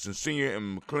 Dan Wilkinson Sr.,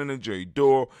 Emma McClendon, Jerry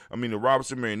Doyle, Amina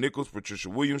Robinson, Mary Nichols, Patricia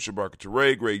Williams, Shabaka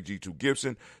Teray, Greg G2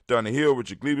 Gibson, Donna Hill,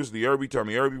 Richard Glebus, Lee Irby,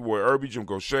 Tommy Irby, Roy Irby, Jim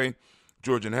Goshen,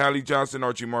 George and Hallie Johnson,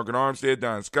 Archie Margaret Armstead,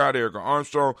 Diane Scott, Erica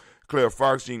Armstrong, Claire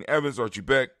Fox, Gene Evans, Archie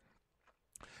Beck,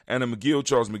 Anna McGill,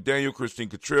 Charles McDaniel, Christine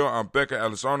Cottrell, Aunt Becca,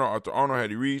 Alice Arnold, Arthur Arnold,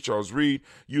 Hattie Reed, Charles Reed,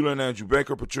 Eula and Andrew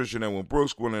Baker, Patricia and Edwin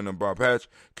Brooks, Gwendolyn and Bob Hatch,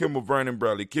 Kimball Vernon,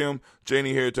 Bradley Kim,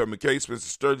 Janie Harriet McKay, Spencer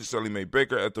Sturgis, Sally Mae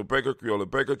Baker, Ethel Baker, Creola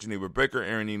Baker, Geneva Baker,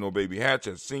 Aaron Eno Baby Hatch,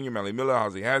 as Senior, Mally Miller,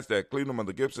 Hosey Hatch, Dad Cleveland,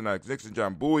 Mother Gibson, Alex Nixon,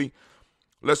 John Bowie,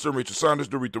 Lester and Rachel Saunders,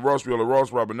 Dorita Ross, Viola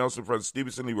Ross, Robert Nelson, Francis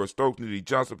Stevenson, Leroy Stokes, Nidhi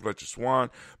Johnson, Fletcher Swan,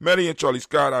 Maddie and Charlie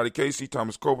Scott, Audie Casey,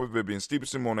 Thomas Coper, Vivian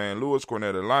Stevenson, Mona Ann Lewis,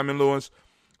 Cornetta Lyman Lewis,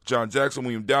 John Jackson,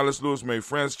 William Dallas Lewis, Mary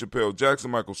Francis, Chappelle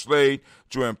Jackson, Michael Slade,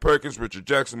 Joanne Perkins, Richard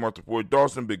Jackson, Martha Ford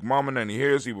Dawson, Big Mama, Nanny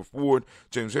Harris, Eva Ford,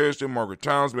 James Harrison, Margaret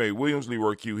Towns, Mary Williams,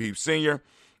 Leroy Q. Heath Sr.,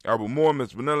 Albert Moore,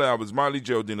 Miss Vanilla, Albert Motley,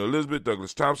 Geraldine Elizabeth,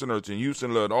 Douglas Thompson, Erton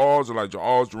Houston, Lud Alls, Elijah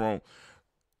Alls,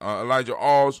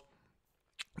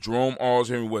 Jerome Alls,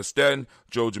 Henry West Staten,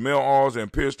 Joe Jamel Alls,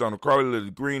 and Pierce, Donald Carly,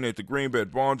 Lily Green, Nathan Green,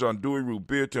 Beth Bond, John Dewey, Ruth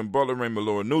Beard, Tim Butler, Raymond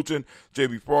Laura Newton,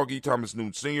 J.B. Foggy, Thomas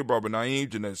Newton Sr., Barbara Naeem,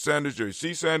 Jeanette Sanders, Jerry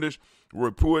C. Sanders, Roy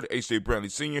Pruitt, H.J.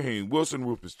 Brantley Sr., Henry Wilson,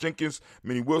 Rufus Jenkins,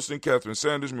 Minnie Wilson, Catherine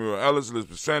Sanders, Muriel Ellis,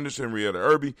 Elizabeth Sanders, Henrietta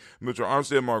Irby, Mitchell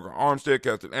Armstead, Margaret Armstead,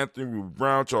 Captain Anthony, Ruben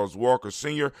Brown, Charles Walker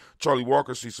Sr., Charlie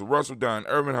Walker, Cecil Russell, Diane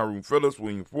Irvin, Haroon Phillips,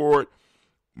 William Ford,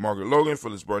 Margaret Logan,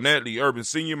 Phyllis Barnett, Lee Urban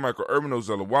Sr., Michael Urban,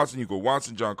 Ozella Watson, Hugo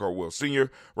Watson, John Caldwell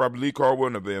Sr., Robert Lee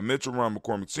Caldwell, Nevaeh Mitchell, Ron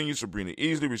McCormick Sr., Sabrina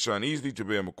Easley, Rashawn Easley,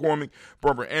 Javea McCormick,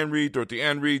 Barbara Ann Reed, Dorothy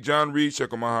Ann Reed, John Reed,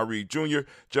 Shekel Maha Reed Jr.,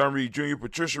 John Reed Jr.,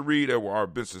 Patricia Reed, Edward R.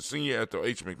 Benson Sr., Ethel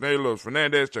H. McNair, Lois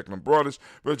Fernandez, Jacqueline Broadus,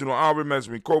 Reginald Albert,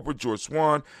 Benjamin Coper, George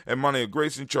Swan, Emmanuel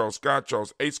Grayson, Charles Scott,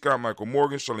 Charles H. Scott, Michael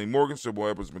Morgan, Charlene Morgan, Sybil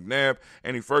Edwards McNabb,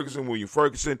 Annie Ferguson, William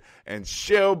Ferguson, and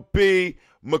Shelby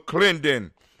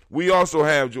McClendon. We also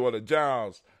have Joetta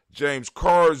Giles, James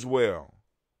Carswell.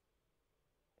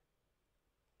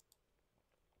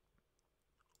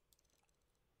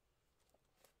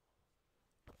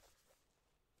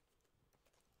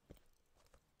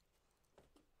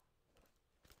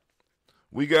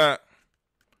 We got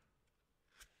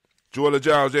Joetta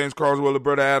Giles, James Carswell,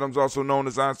 Roberta Adams, also known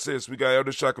as Aunt Sis. We got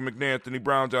Elder Shaka McNair, Anthony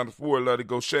Brown, Jonathan Ford, Letty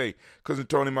Gaucher, Cousin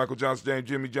Tony, Michael Johnson, James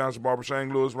Jimmy Johnson, Barbara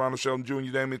Shang Lewis, Ronald Sheldon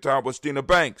Jr., Damian Talbot, Stina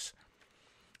Banks.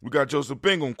 We got Joseph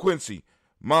Bingham, Quincy,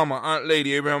 Mama, Aunt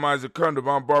Lady, Abraham Isaac Cundiff,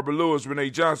 Aunt Barbara Lewis, Renee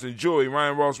Johnson, Joey,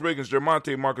 Ryan Ross Riggins,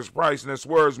 Jermonte, Marcus Price, Ness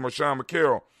Words, Marshawn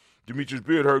McCarroll, Demetrius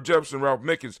Beard, Herb Jefferson, Ralph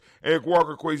Mickens, Eric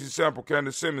Walker, Quasi Sample,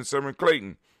 Candace Simmons, Severn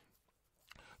Clayton,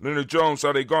 Leonard Jones,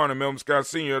 Sade Garner, Melvin Scott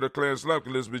Sr., Elder Clarence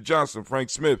Lumpkin, Elizabeth Johnson, Frank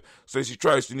Smith, Stacey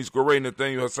Trice, Denise Gorey,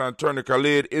 Nathaniel Hassan Turner,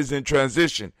 Khalid is in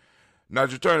transition,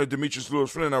 Nigel Turner, Demetrius Lewis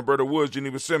Flynn, Alberta Woods,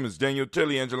 Geneva Simmons, Daniel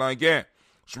Tilley, Angeline Gant,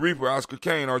 Sharifa, Oscar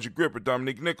Kane, Archie Gripper,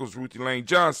 Dominique Nichols, Ruthie Lane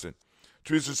Johnson,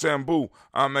 Teresa Sambu,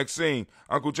 Aunt Maxine,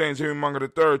 Uncle James Henry Munger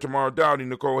III, Tamara Dowdy,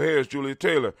 Nicole Harris, Julia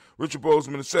Taylor, Richard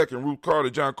Bozeman II, Ruth Carter,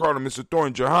 John Carter, Mr.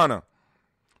 Thornton, Johanna,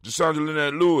 Jasandra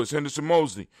Lynette Lewis, Henderson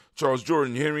Mosley, Charles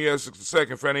Jordan, Henry Essex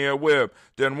II, Fannie L. Webb,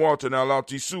 Dan Walton,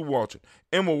 Alauti Sue Walton,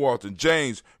 Emma Walton,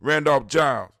 James, Randolph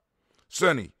Giles,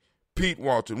 Sonny, Pete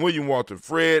Walton, William Walton,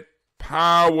 Fred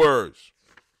Powers,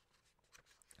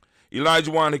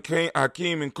 Elijah Juan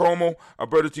Hakeem Nkomo,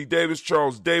 Alberta T. Davis,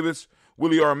 Charles Davis,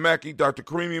 Willie R. Mackey, Dr.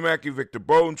 Karimi Mackey, Victor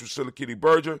Bowden, Drusilla Kitty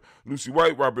Berger, Lucy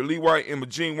White, Robert Lee White, Emma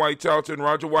Jean White, Talton,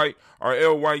 Roger White,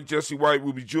 R.L. White, Jesse White,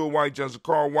 Ruby Jewel White, Johnson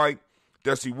Carl White,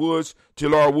 Desi Woods,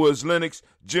 Tillar Woods Lennox,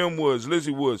 Jim Woods,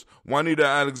 Lizzie Woods, Juanita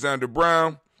Alexander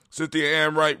Brown, Cynthia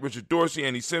Ann Wright, Richard Dorsey,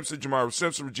 Annie Simpson, Jamara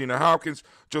Simpson, Regina Hopkins,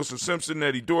 Joseph Simpson,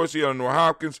 Nettie Dorsey, Eleanor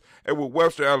Hopkins, Edward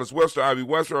Webster, Alice Webster, Ivy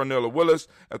Webster, Arnella Willis,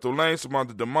 Ethel Lane,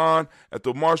 Samantha DeMond,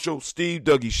 Ethel Marshall, Steve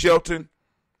Dougie Shelton,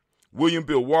 William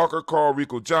Bill Walker, Carl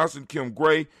Rico Johnson, Kim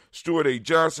Gray, Stuart A.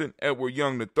 Johnson, Edward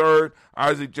Young III,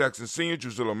 Isaac Jackson Sr.,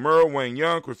 Drusilla Merle, Wayne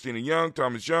Young, Christina Young,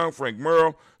 Thomas Young, Frank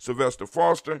Merle, Sylvester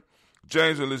Foster,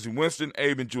 James and Lizzie Winston,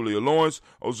 Abe and Julia Lawrence,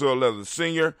 Ozell Leathers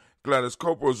Sr., Gladys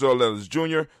Cooper, Ozell Leathers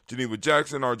Jr., Geneva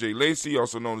Jackson, R.J. Lacey,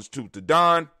 also known as Toot the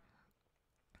Don.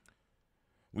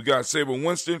 We got Sabre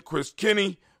Winston, Chris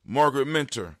Kinney, Margaret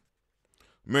Minter,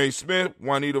 Mary Smith,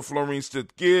 Juanita Florine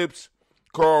Stith Gibbs,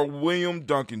 Carl William,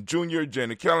 Duncan Jr.,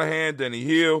 Janet Callahan, Danny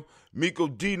Hill, Miko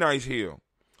D. Nice Hill,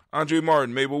 Andre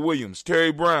Martin, Mabel Williams,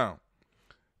 Terry Brown,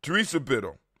 Teresa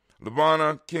Biddle,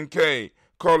 Lavana Kincaid,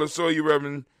 Carla Sawyer,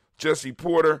 Reverend Jesse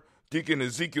Porter, Deacon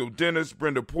Ezekiel Dennis,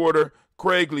 Brenda Porter,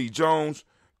 Craig Lee Jones,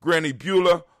 Granny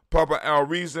Beulah, Papa Al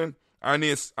Reason,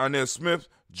 Inez Smith,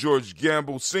 George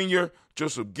Gamble Sr.,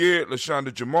 Joseph Garrett,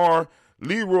 LaShonda Jamar,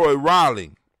 Leroy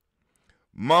Riley,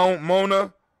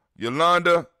 Mona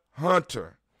Yolanda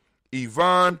Hunter,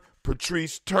 Yvonne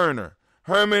Patrice Turner,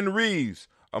 Herman Reeves,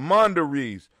 Amanda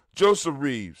Reeves, Joseph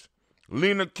Reeves,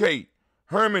 Lena Kate,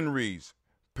 Herman Reeves,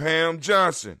 Pam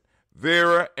Johnson,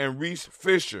 Vera and Reese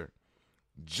Fisher,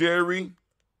 Jerry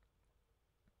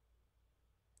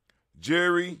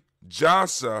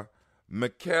Jassa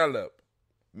McCaleb.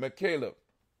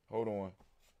 Hold on.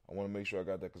 I want to make sure I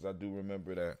got that because I do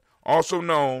remember that. Also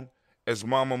known as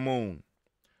Mama Moon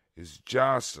is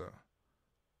Jassa.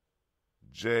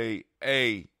 Jasa.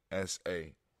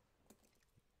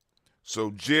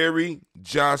 So Jerry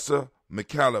Jassa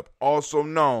McCaleb, also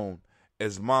known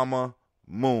as Mama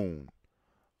Moon.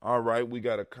 All right, we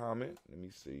got a comment. Let me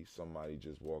see. Somebody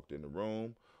just walked in the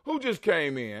room. Who just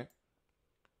came in?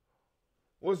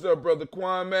 What's up, Brother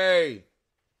Kwame?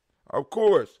 Of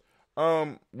course.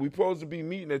 We supposed to be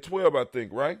meeting at 12, I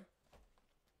think, right?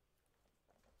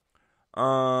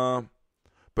 But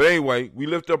anyway, we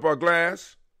lift up our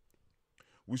glass.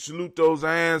 We salute those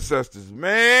ancestors.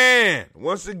 Man,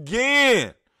 once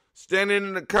again, standing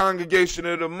in the congregation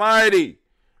of the mighty.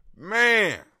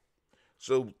 Man.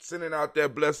 So sending out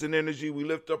that blessed energy, we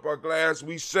lift up our glass.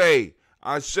 We say,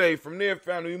 I say, from there,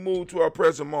 family, we move to our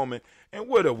present moment. And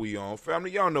what are we on, family?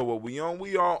 Y'all know what we on.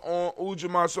 We are on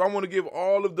Ujamaa. So I want to give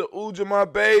all of the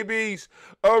Ujamaa babies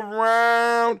a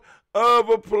round of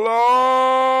applause.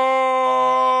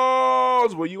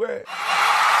 Where you at?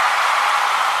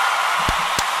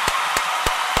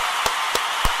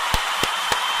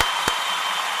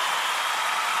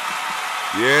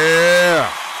 Yeah.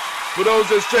 For those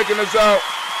that's checking us out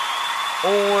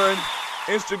on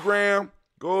Instagram,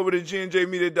 go over to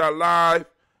gnjmedia.live.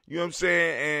 You know what I'm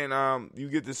saying? And you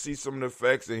get to see some of the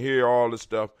effects and hear all the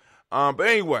stuff. But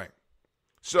anyway,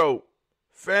 so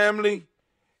family,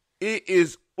 it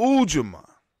is Ujamaa.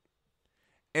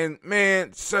 And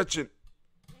man,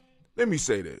 let me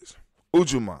say this.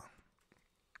 Ujamaa.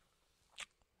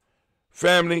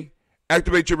 Family,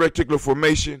 activate your reticular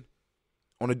formation.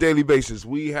 On a daily basis,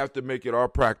 we have to make it our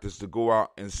practice to go out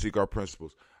and seek our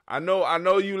principles. I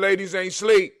know you ladies ain't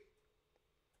sleep.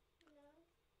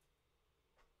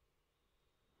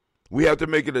 We have to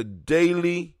make it a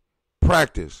daily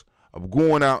practice of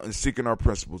going out and seeking our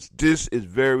principles. This is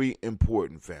very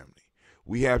important, family.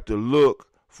 We have to look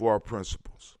for our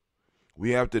principles. We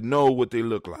have to know what they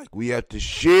look like. We have to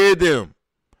share them.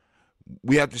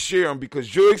 We have to share them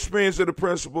because your experience of the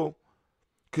principle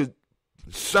could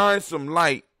shine some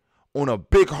light on a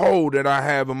big hole that I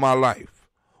have in my life.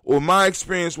 Or my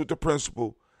experience with the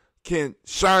principle can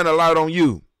shine a light on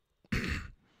you.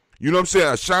 You know what I'm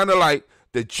saying? Shine a light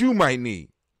that you might need.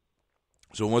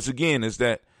 So once again, it's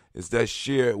that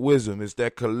shared wisdom. It's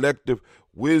that collective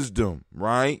wisdom,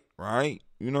 right? Right?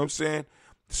 You know what I'm saying?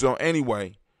 So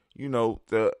anyway,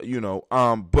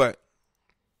 but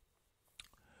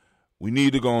we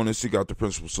need to go on and seek out the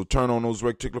principle. So turn on those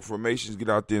reticular formations, get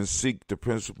out there and seek the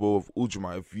principle of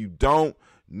Ujamaa. If you don't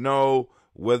know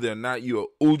whether or not you're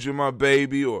an Ujamaa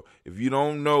baby, or if you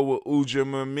don't know what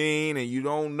Ujamaa mean, and you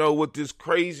don't know what this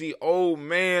crazy old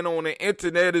man on the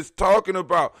internet is talking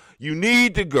about, you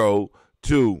need to go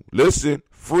to,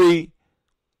 free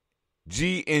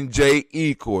G&J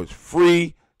E-Course,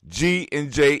 free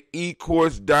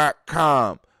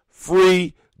GNJecourse.com.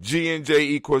 Free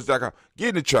GNJecourse.com. Get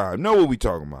in the tribe. Know what we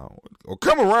talking about. Or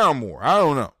come around more. I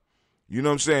don't know. You know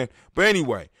what I'm saying? But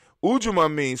anyway,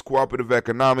 Ujamaa means cooperative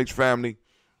economics, family.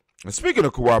 And speaking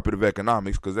of cooperative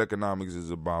economics, because economics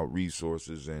is about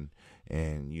resources and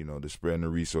you know, the spreading the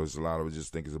resources. A lot of us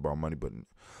just think it's about money. But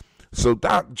so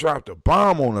Doc dropped a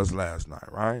bomb on us last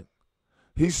night, right?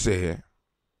 He said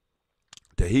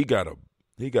that he got a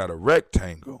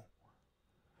rectangle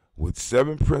with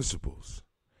 7 principles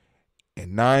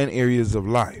and 9 areas of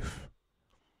life,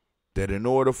 that in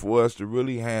order for us to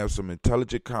really have some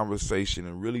intelligent conversation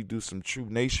and really do some true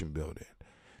nation building,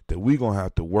 that we're going to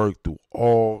have to work through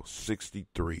all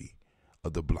 63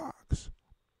 of the blocks.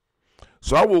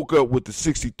 So I woke up with the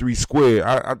 63 square.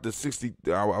 I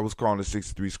was calling it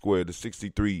 63 square, the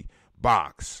 63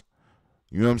 box.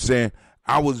 You know what I'm saying?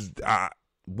 I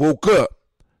woke up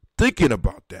thinking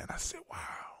about that. I said, wow.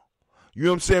 You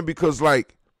know what I'm saying? Because,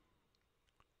 like,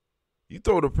 you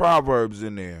throw the Proverbs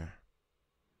in there.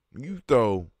 You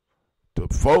throw the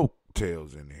folk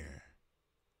tales in there.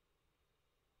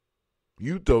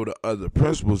 You throw the other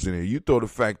principles in there. You throw the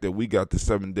fact that we got the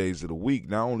 7 days of the week.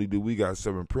 Not only do we got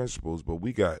 7 principles, but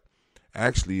we got,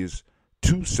 actually, is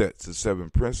 2 sets of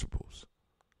 7 principles.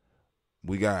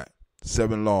 We got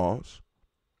 7 laws.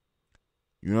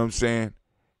 You know what I'm saying?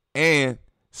 And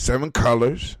 7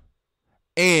 colors.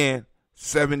 And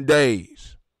 7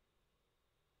 days.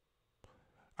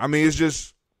 I mean, it's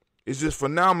just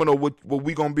phenomenal what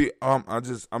we gonna be. I'm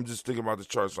just thinking about the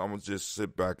chart, so I'm gonna just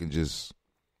sit back and just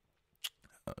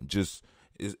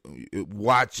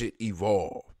watch it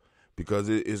evolve, because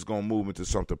it's gonna move into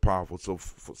something powerful.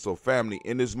 So family,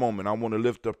 in this moment, I want to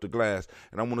lift up the glass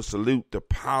and I want to salute the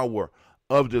power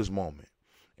of this moment.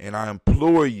 And I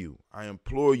implore you,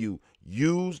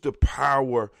 use the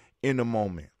power in the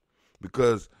moment,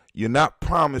 because you're not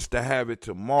promised to have it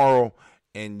tomorrow,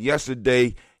 and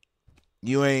yesterday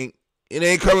it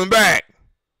ain't coming back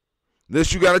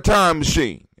unless you got a time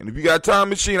machine. And if you got a time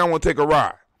machine, I want to take a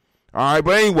ride. All right,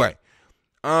 but anyway,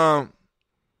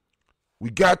 we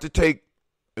got to take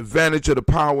advantage of the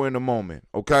power in the moment,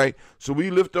 okay? So we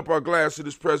lift up our glass to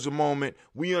this present moment.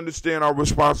 We understand our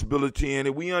responsibility in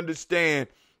it. We understand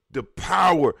the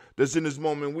power that's in this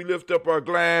moment. We lift up our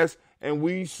glass and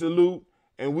we salute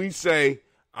and we say,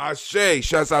 Ashe.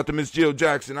 Shouts out to Miss Jill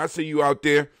Jackson. I see you out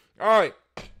there. All right.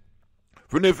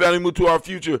 From their family, move to our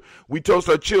future. We toast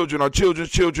our children, our children's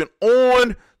children,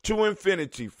 on to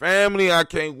infinity. Family, I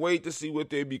can't wait to see what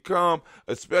they become,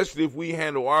 especially if we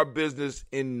handle our business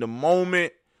in the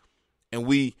moment and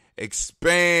we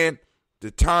expand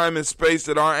the time and space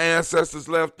that our ancestors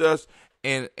left us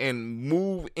and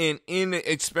move in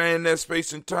expand that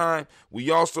space and time. We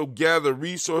also gather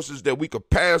resources that we could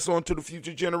pass on to the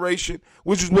future generation,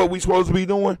 which is what we're supposed to be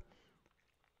doing.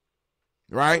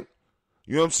 Right?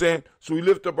 You know what I'm saying? So we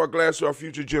lift up our glass to our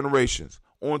future generations,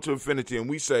 on to infinity, and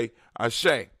we say,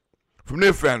 Ashe. From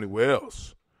their family, where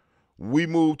else? We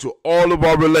move to all of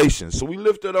our relations. So we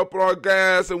lifted up our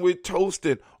glass and we're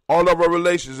toasting all of our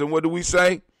relations. And what do we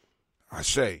say?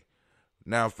 Ashe.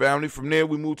 Now, family, from there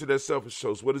we move to that selfish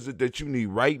toast. What is it that you need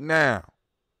right now?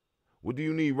 What do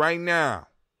you need right now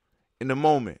in the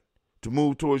moment to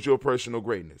move towards your personal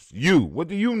greatness? You. What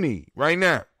do you need right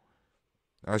now?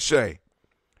 Ashe.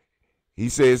 He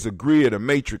says a grid, a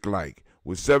matrix-like,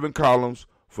 with 7 columns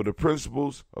for the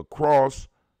principles across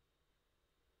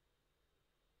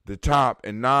the top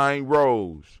and 9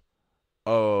 rows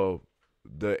of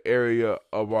the area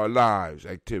of our lives,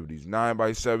 activities. 9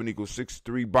 by 7 equals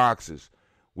 63 boxes,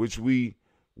 which we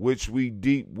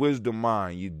deep wisdom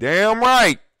mind. You damn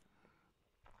right.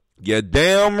 You're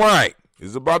damn right.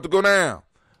 It's about to go down.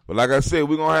 But like I said,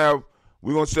 we're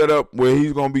gonna set up where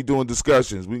he's gonna be doing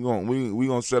discussions. We're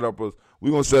gonna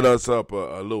set us up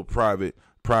a little private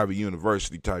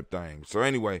university type thing. So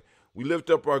anyway, we lift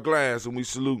up our glass and we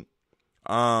salute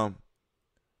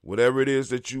whatever it is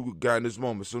that you got in this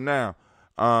moment. So now,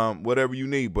 whatever you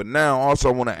need. But now also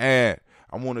I want to add,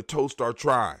 I want to toast our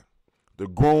tribe, the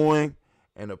growing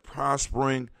and the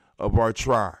prospering of our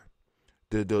tribe,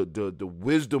 the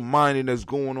wisdom minding that's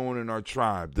going on in our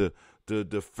tribe, the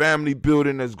family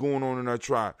building that's going on in our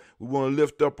tribe. We want to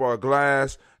lift up our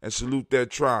glass and salute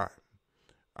that tribe.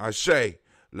 Ashe.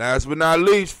 Last but not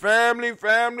least, family.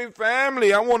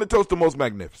 I want to toast the most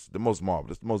magnificent, the most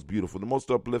marvelous, the most beautiful, the most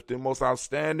uplifting, most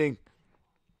outstanding,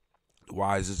 the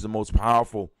wisest, the most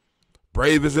powerful,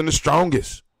 bravest, and the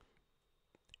strongest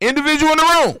individual in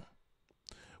the room.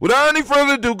 Without any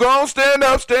further ado, go on, stand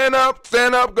up,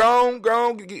 go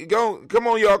on. Come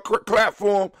on, y'all, clap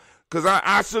for him, because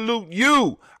I salute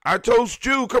you. I toast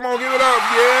you. Come on, give it up.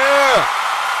 Yeah.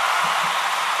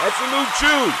 I salute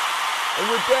you. And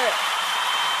with that,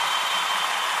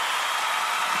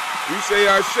 we say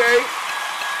Ashe,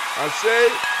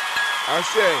 Ashe,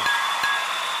 Ashe.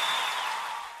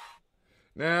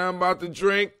 Now I'm about to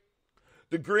drink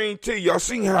the green tea. Y'all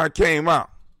seen how it came out.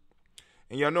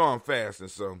 And y'all know I'm fasting,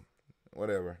 so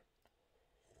whatever.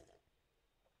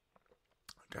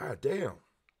 God damn.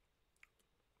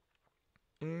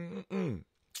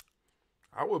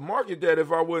 I would market that if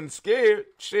I wasn't scared.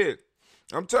 Shit.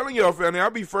 I'm telling y'all, family, I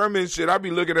be firm and shit. I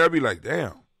be looking at it, I be like,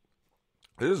 damn,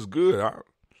 this is good.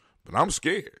 But I'm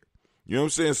scared. You know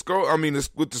what I'm saying?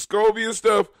 With the SCOBY and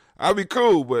stuff, I be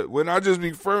cool. But when I just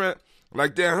be firm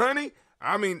like that honey,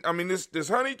 this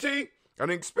honey tea, I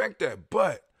didn't expect that.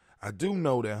 But I do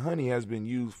know that honey has been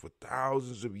used for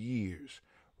thousands of years.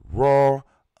 Raw,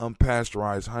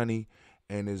 unpasteurized honey,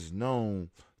 and is known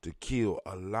to kill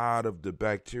a lot of the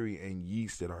bacteria and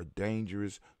yeast that are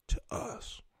dangerous to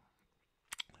us.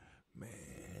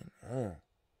 Man.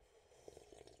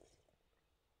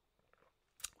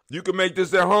 You can make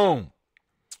this at home.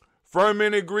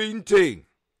 Fermented green tea.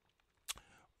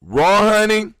 Raw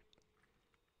honey.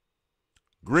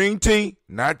 Green tea.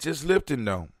 Not just Lipton,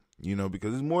 though. You know, because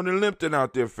there's more than Lipton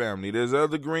out there, family. There's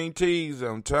other green teas.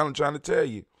 I'm trying to tell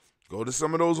you. Go to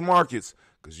some of those markets.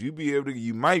 Because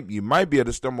you might be able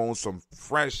to stumble on some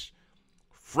fresh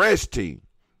tea.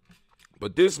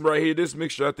 But this right here, this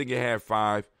mixture, I think it had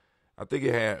five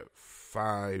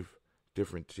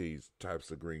different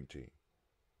types of green tea.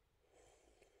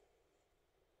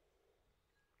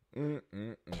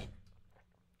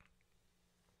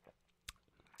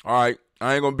 All right,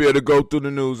 I ain't gonna be able to go through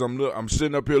the news. I'm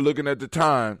sitting up here looking at the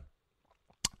time,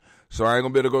 so I ain't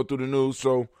gonna be able to go through the news.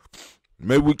 So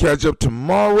maybe we catch up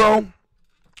tomorrow.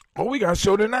 Oh, we got a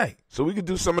show tonight, so we can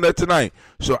do some of that tonight.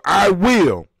 So I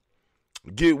will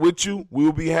get with you.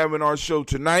 We'll be having our show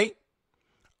tonight.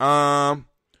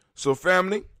 So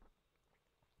family,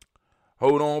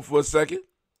 hold on for a second.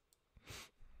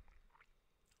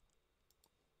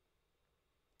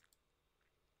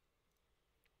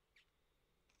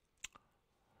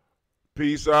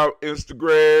 Peace out,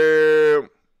 Instagram.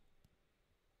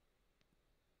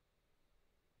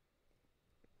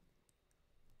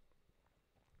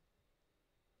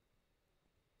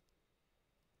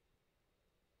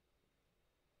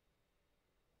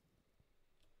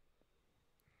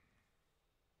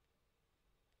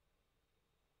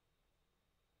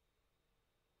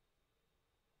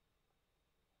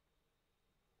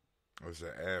 It's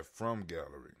an ad from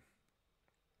gallery.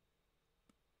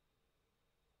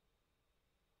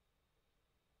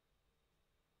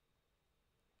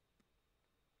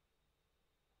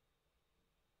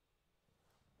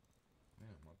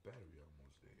 Man, my battery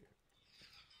almost dead.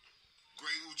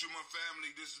 Great Ujamaa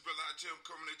family, this is Brother Tim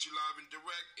coming at you live and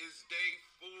direct. It's day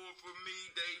 4 for me,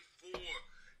 day 4.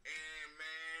 And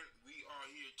man, we are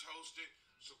here toasting.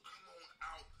 So come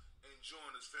on out and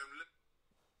join us, family.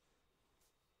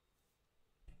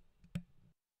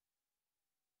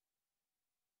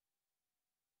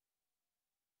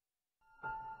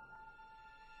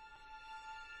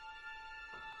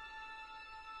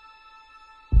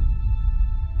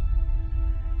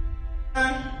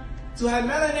 To have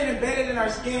melanin embedded in our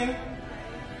skin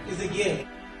is a gift.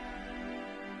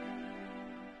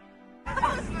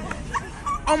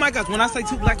 Oh my gosh, when I say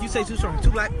too black, you say too strong. Too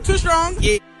black? Too strong?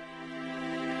 Yeah.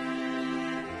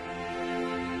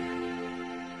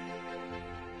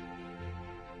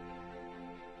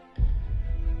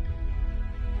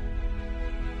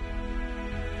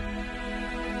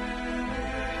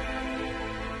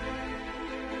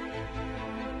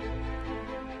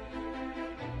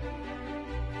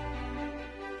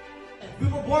 We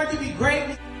were born to be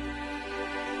great.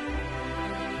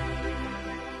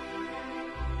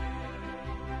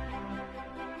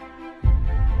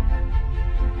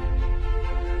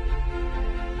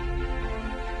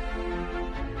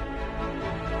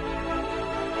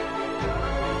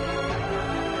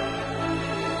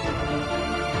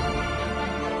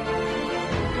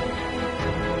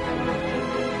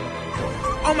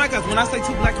 Oh my gosh, when I say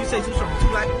too black, you say too strong. Too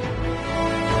black?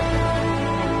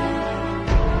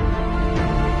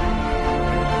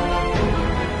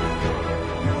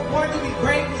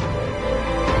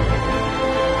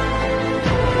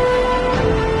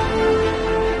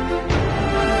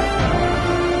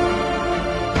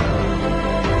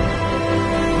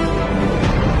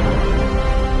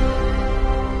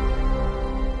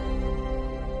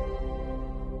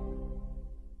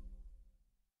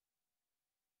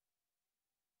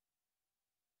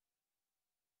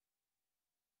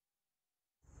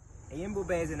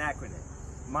 Yimbuba is an acronym,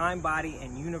 Mind, Body,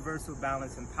 and Universal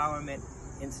Balance Empowerment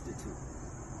Institute.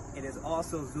 It is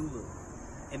also Zulu.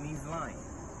 It means lion,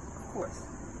 of course.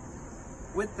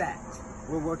 With that,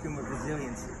 we're working with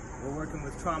resiliency. We're working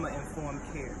with trauma-informed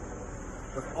care.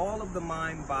 With all of the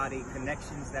mind-body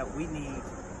connections that we need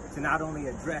to not only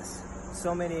address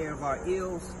so many of our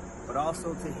ills, but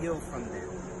also to heal from them.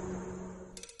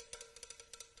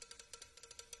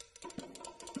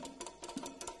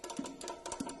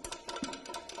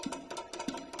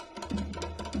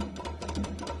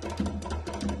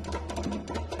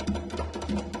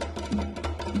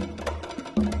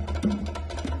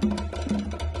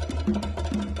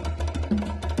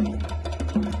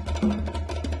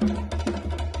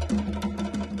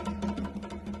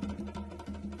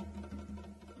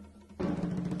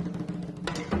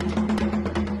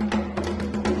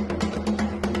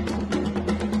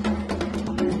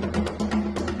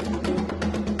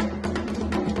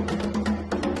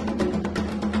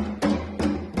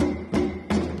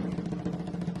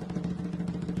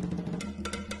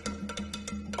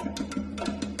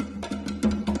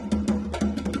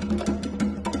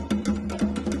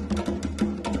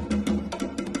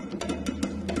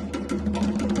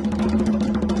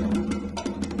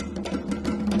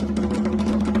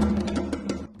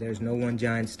 There's no one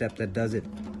giant step that does it.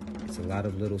 It's a lot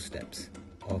of little steps.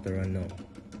 Author unknown.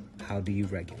 How do you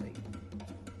regulate?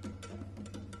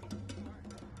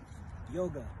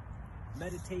 Yoga,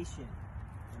 meditation,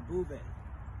 and Bube.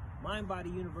 Mind, Body,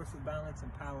 Universal Balance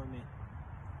Empowerment.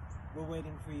 We're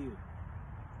waiting for you.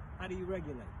 How do you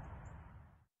regulate?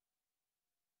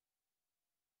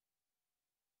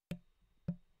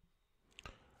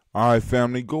 All right,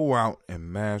 family, go out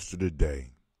and master the day.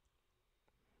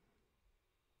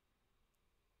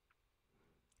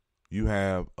 You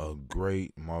have a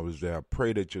great, marvelous day. I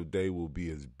pray that your day will be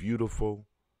as beautiful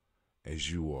as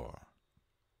you are.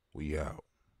 We out.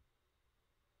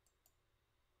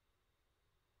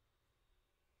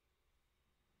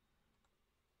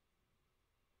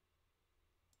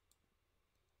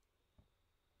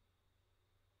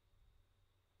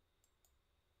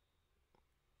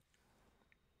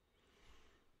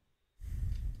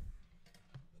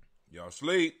 Y'all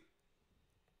sleep.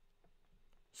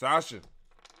 Sasha,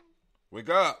 wake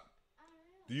up.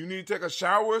 Do you need to take a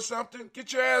shower or something?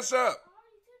 Get your ass up.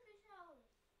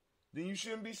 Then you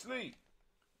shouldn't be asleep.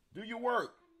 Do your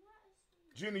work.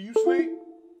 Jenny, you sleep?